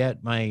funny. My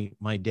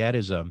dad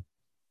is a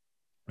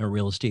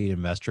real estate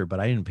investor, but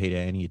I didn't pay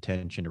any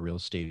attention to real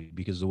estate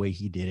because the way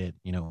he did it,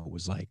 it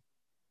was like,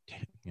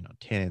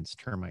 tenants,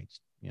 termites,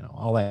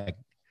 all that.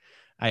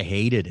 I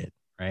hated it.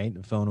 Right.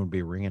 The phone would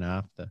be ringing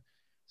off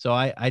so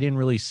I didn't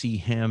really see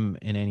him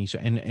in any,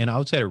 and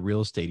outside of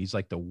real estate, he's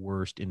like the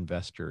worst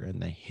investor in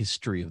the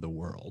history of the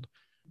world.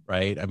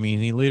 Right. I mean,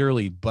 he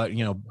literally,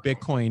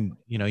 Bitcoin,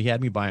 he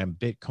had me buying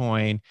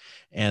Bitcoin.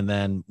 And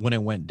then when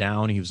it went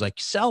down, he was like,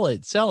 sell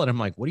it. I'm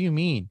like, what do you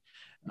mean?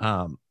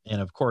 And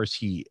of course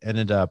he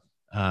ended up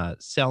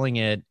selling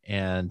it.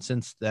 And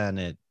since then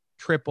it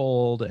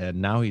tripled.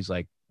 And now he's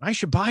like, I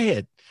should buy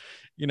it,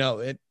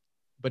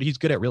 but he's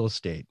good at real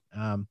estate.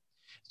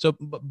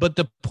 But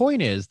the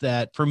point is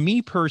that for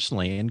me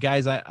personally, and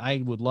guys,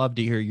 I would love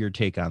to hear your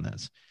take on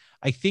this.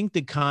 I think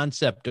the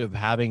concept of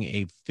having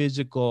a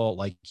physical,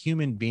 like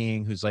human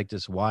being who's like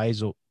this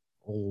wise,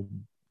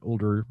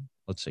 older,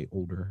 let's say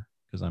older,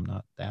 because I'm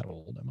not that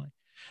old, am I?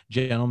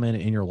 Gentleman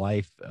in your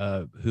life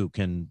who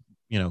can,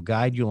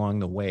 guide you along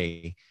the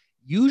way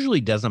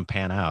usually doesn't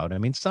pan out. I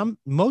mean,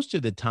 most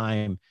of the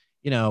time,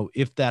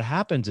 if that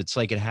happens, it's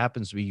like it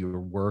happens to be you're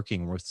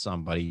working with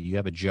somebody, you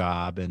have a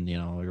job and,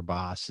 your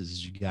boss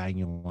is guiding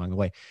you along the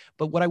way.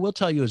 But what I will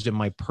tell you is in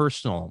my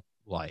personal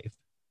life,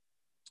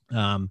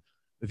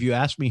 if you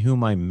ask me who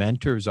my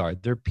mentors are,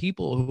 they're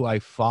people who I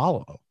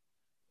follow,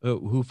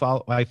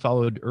 I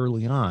followed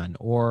early on,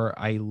 or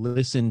I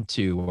listened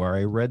to, or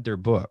I read their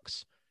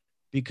books,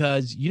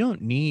 because you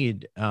don't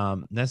need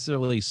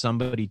necessarily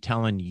somebody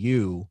telling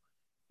you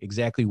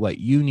exactly what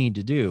you need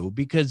to do,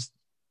 because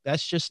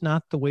that's just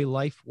not the way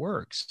life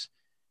works.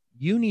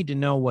 You need to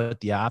know what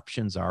the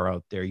options are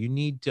out there. You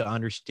need to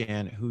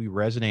understand who you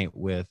resonate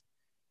with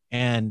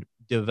and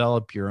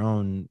develop your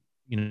own,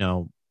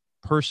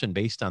 person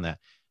based on that.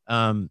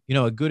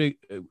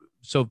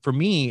 So for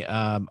me,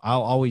 I'll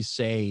always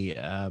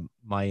say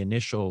my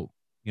initial,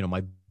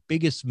 my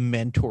biggest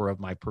mentor of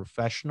my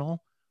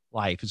professional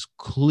life is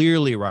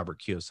clearly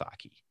Robert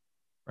Kiyosaki,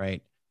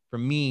 right? For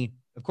me,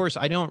 of course,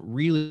 I don't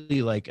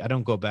really I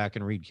don't go back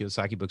and read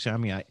Kiyosaki books. I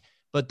mean,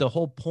 But the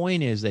whole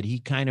point is that he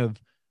kind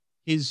of,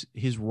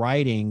 his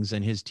writings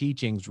and his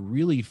teachings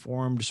really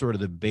formed sort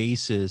of the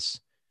basis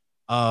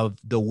of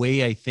the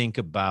way I think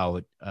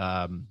about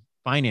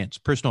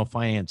personal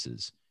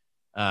finances.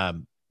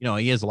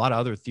 He has a lot of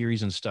other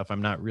theories and stuff.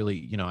 I'm not really,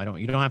 you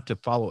don't have to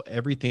follow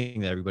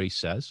everything that everybody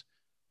says,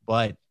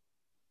 but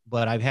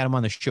I've had him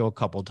on the show a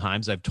couple of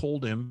times. I've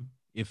told him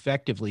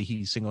effectively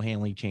he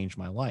single-handedly changed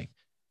my life.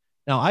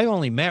 Now, I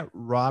only met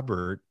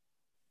Robert,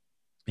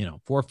 4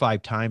 or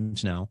 5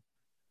 times now.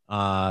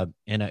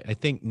 And I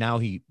think now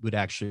he would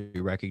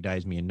actually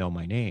recognize me and know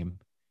my name.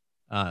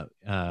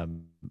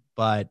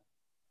 But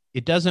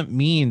it doesn't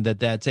mean that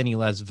that's any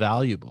less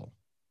valuable.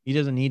 He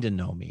doesn't need to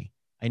know me.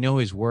 I know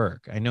his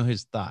work. I know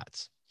his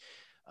thoughts.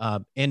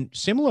 And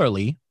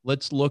similarly,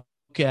 let's look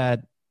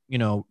at,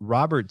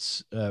 Robert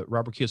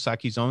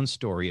Kiyosaki's own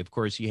story. Of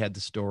course, he had the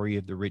story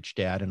of the rich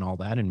dad and all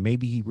that, and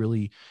maybe he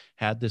really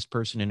had this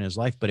person in his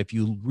life. But if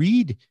you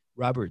read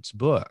Robert's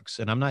books,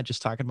 and I'm not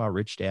just talking about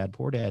Rich Dad,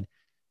 Poor Dad,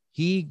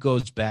 he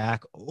goes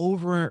back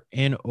over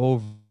and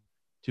over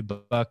to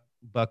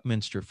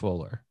Buckminster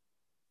Fuller,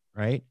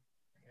 right?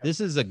 Yep.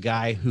 This is a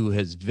guy who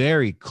has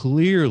very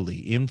clearly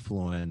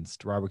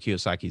influenced Robert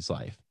Kiyosaki's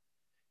life.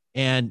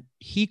 And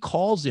he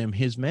calls him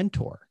his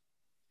mentor.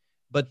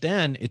 But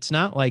then it's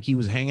not like he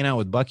was hanging out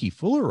with Bucky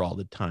Fuller all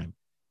the time.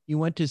 He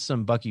went to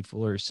some Bucky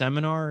Fuller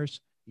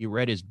seminars. He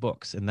read his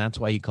books, and that's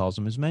why he calls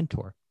him his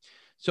mentor.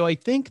 So I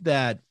think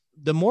that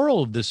the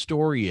moral of the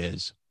story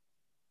is,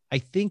 I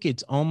think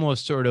it's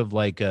almost sort of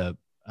like a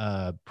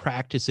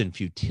practice in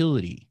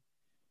futility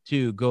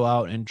to go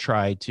out and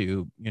try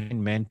to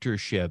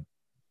mentorship,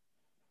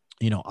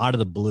 out of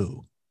the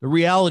blue. The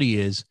reality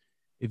is,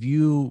 if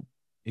you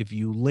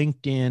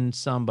LinkedIn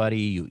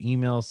somebody, you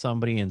email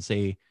somebody and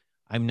say,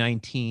 I'm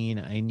 19,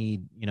 I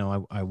need,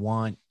 I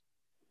want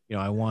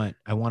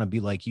to be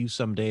like you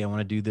someday. I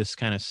want to do this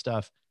kind of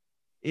stuff.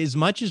 As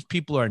much as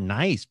people are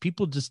nice,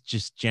 people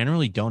just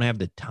generally don't have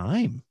the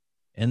time.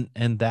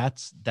 And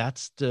that's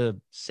the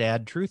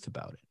sad truth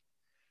about it.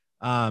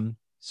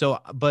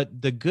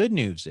 But the good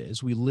news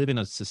is we live in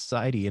a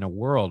society, in a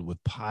world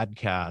with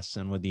podcasts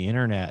and with the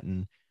internet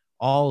and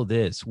all of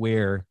this,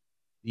 where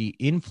the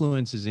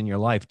influences in your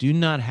life do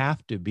not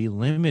have to be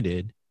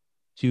limited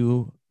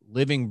to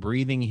living,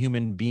 breathing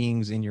human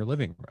beings in your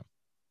living room.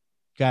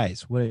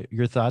 Guys, what are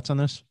your thoughts on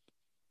this?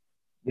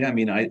 Yeah, I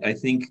mean, I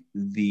think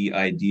the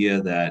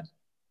idea that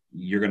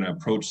you're going to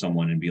approach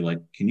someone and be like,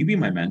 can you be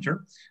my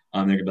mentor?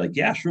 They're going to be like,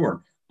 yeah,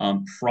 sure.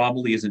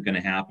 Probably isn't going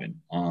to happen.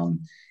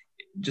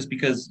 Just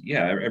because,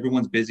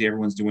 everyone's busy,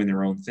 everyone's doing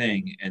their own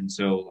thing. And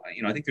so,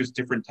 I think there's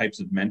different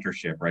types of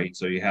mentorship, right?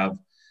 So you have,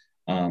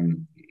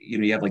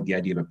 you have like the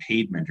idea of a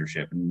paid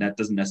mentorship, and that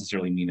doesn't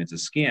necessarily mean it's a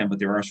scam, but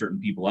there are certain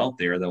people out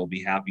there that will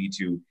be happy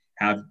to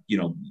have,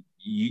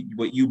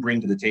 what you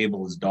bring to the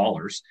table is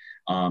dollars,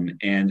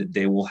 and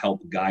they will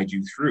help guide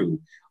you through.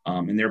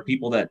 And there are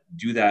people that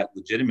do that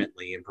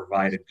legitimately and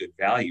provide a good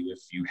value if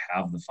you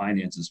have the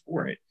finances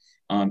for it.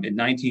 At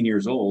 19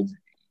 years old, you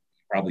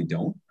probably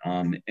don't.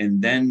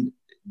 And then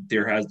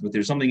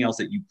there's something else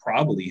that you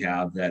probably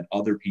have that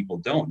other people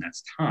don't, and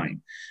that's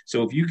time.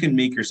 So if you can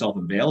make yourself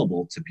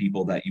available to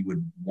people that you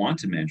would want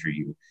to mentor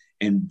you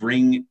and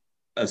bring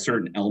a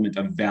certain element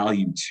of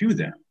value to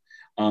them,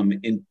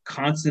 and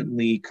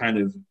constantly kind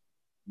of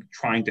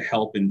trying to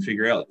help and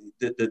figure out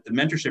that the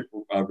mentorship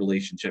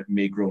relationship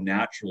may grow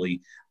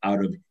naturally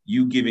out of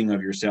you giving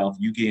of yourself,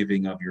 you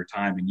giving of your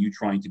time, and you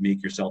trying to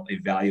make yourself a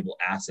valuable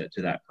asset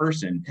to that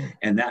person.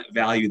 And that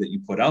value that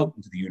you put out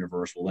into the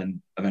universe will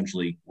then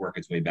eventually work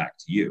its way back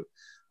to you.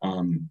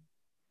 And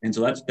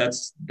so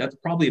that's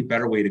probably a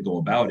better way to go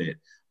about it.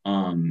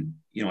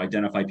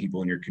 Identify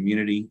people in your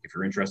community. If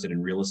you're interested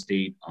in real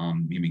estate,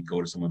 maybe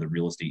go to some of the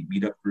real estate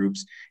meetup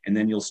groups, and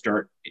then you'll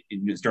start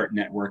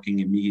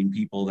networking and meeting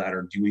people that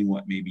are doing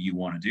what maybe you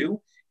want to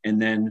do. And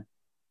then,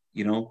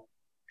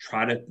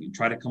 try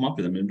to come up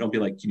to them, and don't be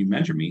like, can you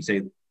mentor me?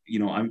 Say,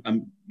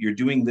 you're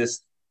doing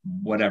this,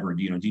 whatever,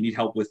 do you need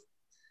help with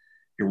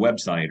your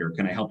website, or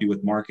can I help you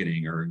with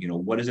marketing, or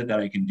what is it that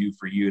I can do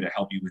for you to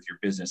help you with your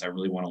business? I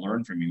really want to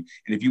learn from you.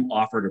 And if you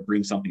offer to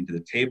bring something to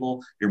the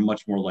table, you're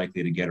much more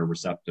likely to get a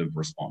receptive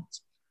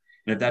response.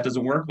 And if that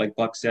doesn't work, like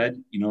Buck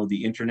said,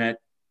 the internet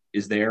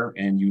is there,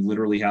 and you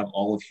literally have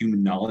all of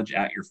human knowledge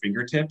at your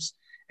fingertips.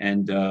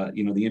 And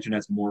the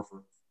internet's more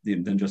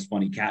than just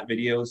funny cat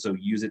videos, so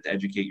use it to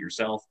educate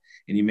yourself.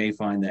 And you may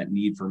find that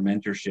need for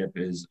mentorship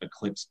is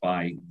eclipsed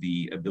by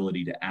the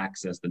ability to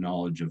access the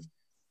knowledge of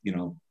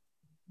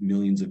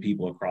millions of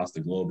people across the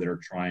globe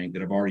that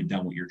have already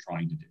done what you're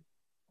trying to do.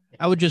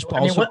 I would just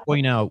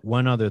point out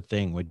one other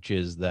thing, which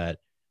is that,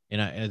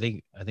 and I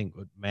think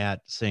what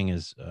Matt's saying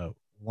is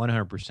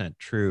 100%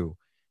 true,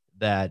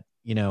 that,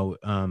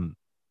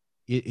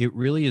 it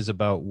really is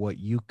about what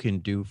you can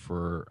do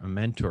for a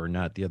mentor,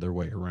 not the other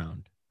way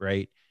around.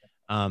 Right.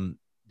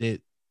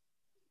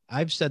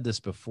 I've said this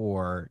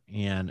before,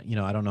 and,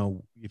 I don't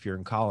know if you're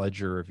in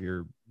college or if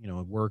you're,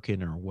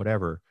 working or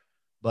whatever,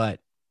 but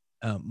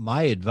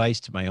my advice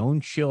to my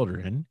own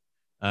children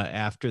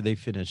after they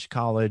finish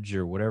college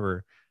or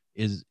whatever,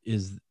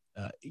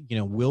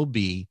 will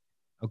be,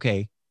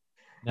 okay,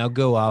 now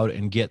go out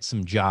and get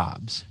some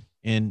jobs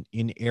in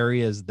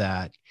areas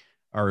that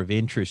are of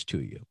interest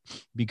to you,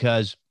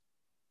 because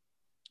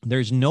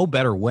there's no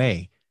better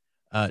way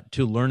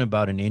to learn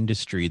about an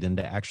industry than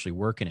to actually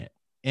work in it.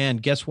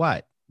 And guess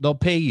what? They'll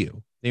pay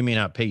you. They may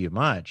not pay you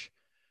much,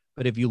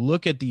 but if you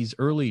look at these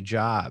early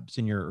jobs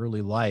in your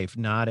early life,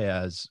 not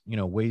as,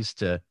 ways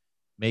to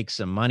make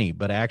some money,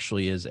 but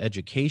actually as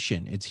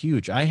education, it's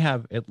huge. I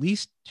have at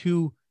least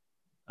two,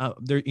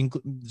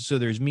 so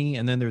there's me,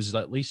 and then there's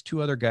at least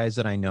two other guys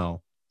that I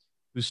know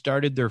who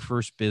started their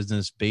first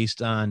business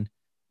based on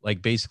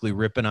like basically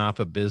ripping off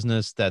a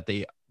business that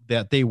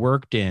they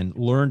worked in,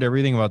 learned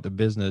everything about the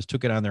business,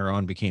 took it on their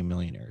own, became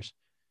millionaires.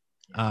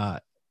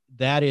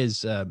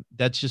 That's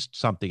just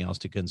something else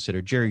to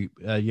consider. Jerry,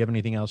 you have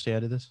anything else to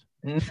add to this?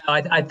 No,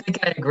 I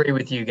think I agree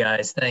with you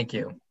guys. Thank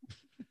you.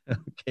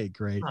 Okay,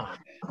 great.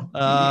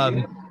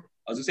 I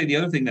was gonna say the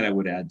other thing that I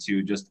would add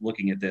to just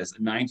looking at this, a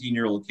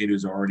 19-year-old kid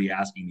who's already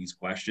asking these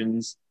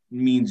questions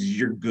means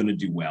you're gonna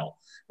do well,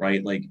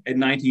 right? Like at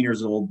 19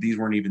 years old, these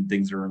weren't even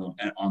things that are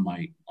on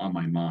my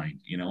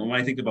mind. When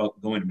I think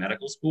about going to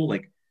medical school,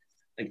 like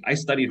I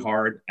studied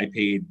hard. I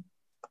paid,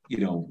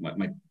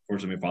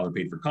 fortunately my father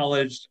paid for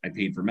college. I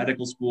paid for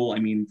medical school. I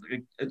mean,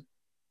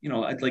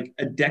 like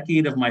a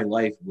decade of my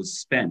life was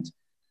spent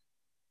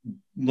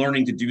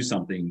learning to do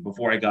something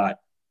before I got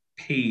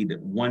paid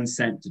 1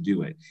 cent to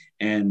do it.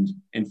 And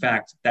in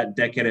fact, that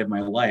decade of my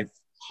life,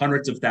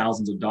 hundreds of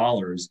thousands of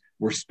dollars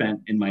were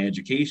spent in my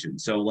education.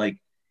 So if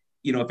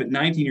at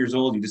 19 years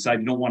old, you decide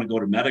you don't want to go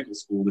to medical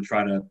school to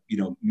try to,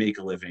 make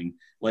a living,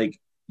 like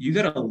you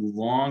got a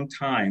long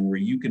time where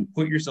you can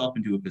put yourself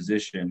into a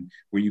position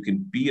where you can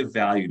be of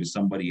value to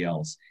somebody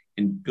else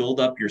and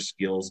build up your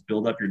skills,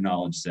 build up your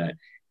knowledge set,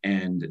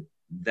 and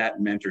that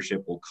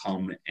mentorship will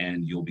come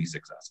and you'll be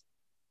successful.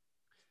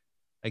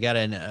 I got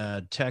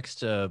a text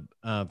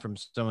from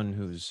someone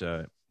who's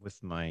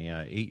with my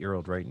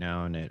 8-year-old right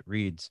now, and it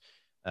reads,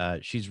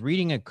 she's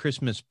reading a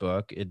Christmas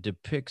book. It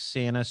depicts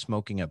Santa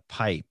smoking a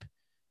pipe.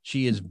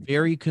 She is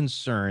very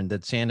concerned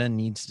that Santa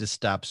needs to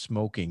stop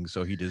smoking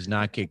so he does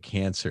not get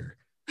cancer.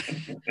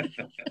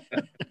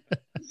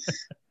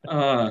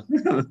 On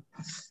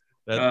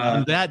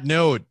that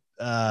note,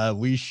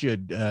 we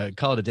should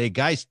call it a day.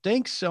 Guys,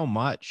 thanks so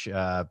much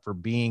for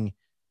being...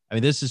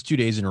 this is 2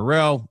 days in a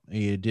row.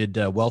 You did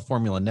Wealth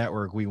Formula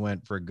Network. We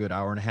went for a good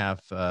hour and a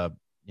half,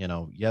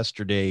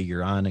 yesterday.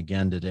 You're on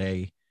again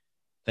today.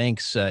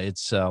 Thanks.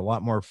 It's a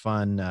lot more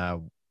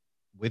fun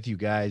with you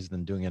guys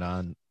than doing it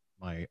on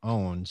my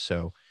own.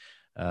 So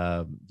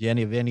do you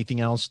have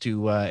anything else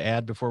to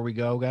add before we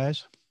go,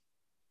 guys?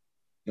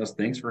 Yes,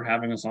 thanks for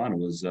having us on. It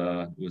was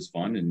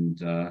fun, and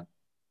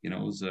it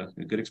was a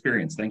good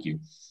experience. Thank you.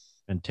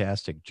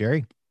 Fantastic.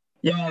 Jerry?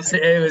 Yes,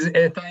 it was.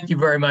 Thank you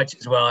very much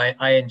as well.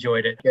 I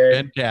enjoyed it.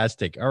 Good.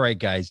 Fantastic. All right,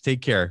 guys.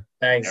 Take care.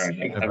 Thanks. All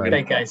right.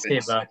 Thanks, guys. See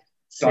you, Buck.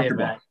 Dr.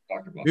 Buck.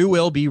 We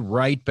will be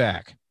right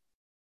back.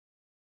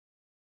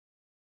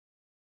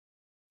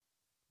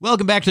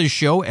 Welcome back to the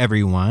show,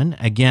 everyone.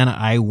 Again,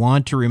 I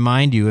want to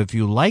remind you, if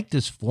you like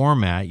this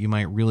format, you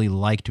might really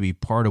like to be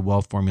part of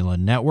Wealth Formula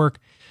Network.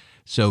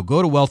 So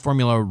go to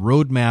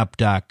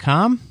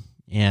wealthformularoadmap.com.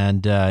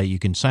 And you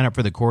can sign up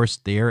for the course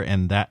there,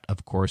 and that,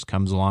 of course,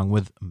 comes along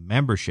with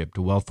membership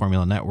to Wealth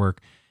Formula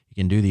Network. You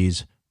can do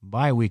these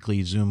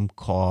bi-weekly Zoom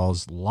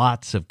calls,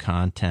 lots of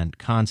content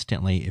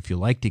constantly. If you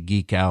like to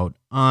geek out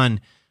on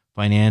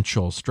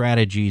financial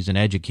strategies and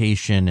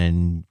education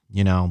and,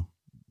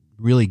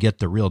 really get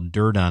the real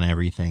dirt on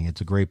everything,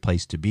 it's a great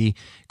place to be.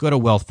 Go to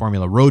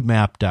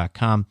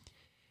wealthformularoadmap.com.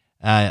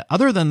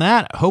 Other than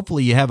that,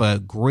 hopefully you have a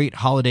great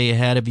holiday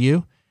ahead of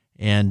you,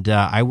 and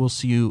I will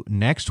see you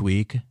next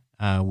week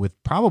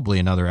with probably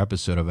another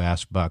episode of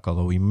Ask Buck,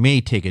 although we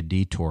may take a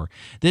detour.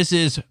 This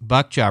is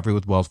Buck Joffrey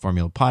with Wealth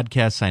Formula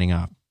Podcast, signing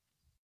off.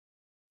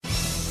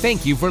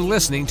 Thank you for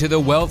listening to the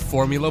Wealth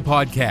Formula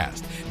Podcast.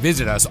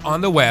 Visit us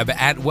on the web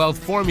at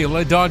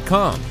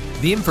wealthformula.com.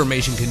 The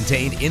information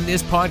contained in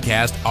this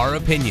podcast are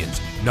opinions,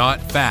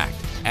 not fact.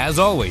 As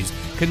always,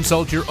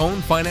 consult your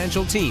own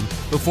financial team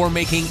before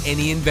making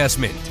any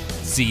investment.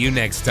 See you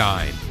next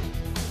time.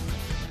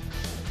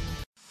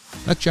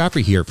 Buck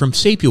Joffrey here from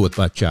Sapio with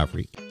Buck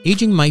Joffrey.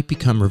 Aging might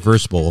become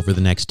reversible over the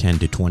next 10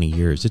 to 20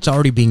 years. It's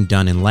already being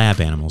done in lab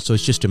animals, so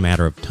it's just a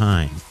matter of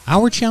time.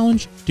 Our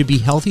challenge? To be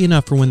healthy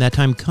enough for when that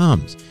time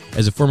comes.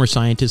 As a former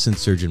scientist and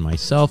surgeon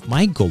myself,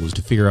 my goal is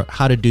to figure out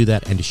how to do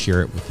that and to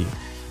share it with you.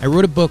 I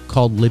wrote a book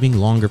called Living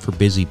Longer for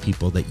Busy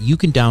People that you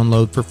can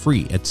download for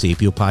free at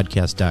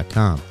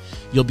sapiopodcast.com.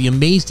 You'll be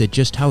amazed at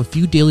just how a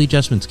few daily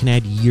adjustments can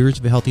add years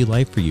of a healthy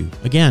life for you.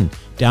 Again,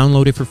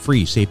 download it for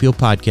free,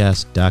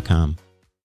 sapiopodcast.com.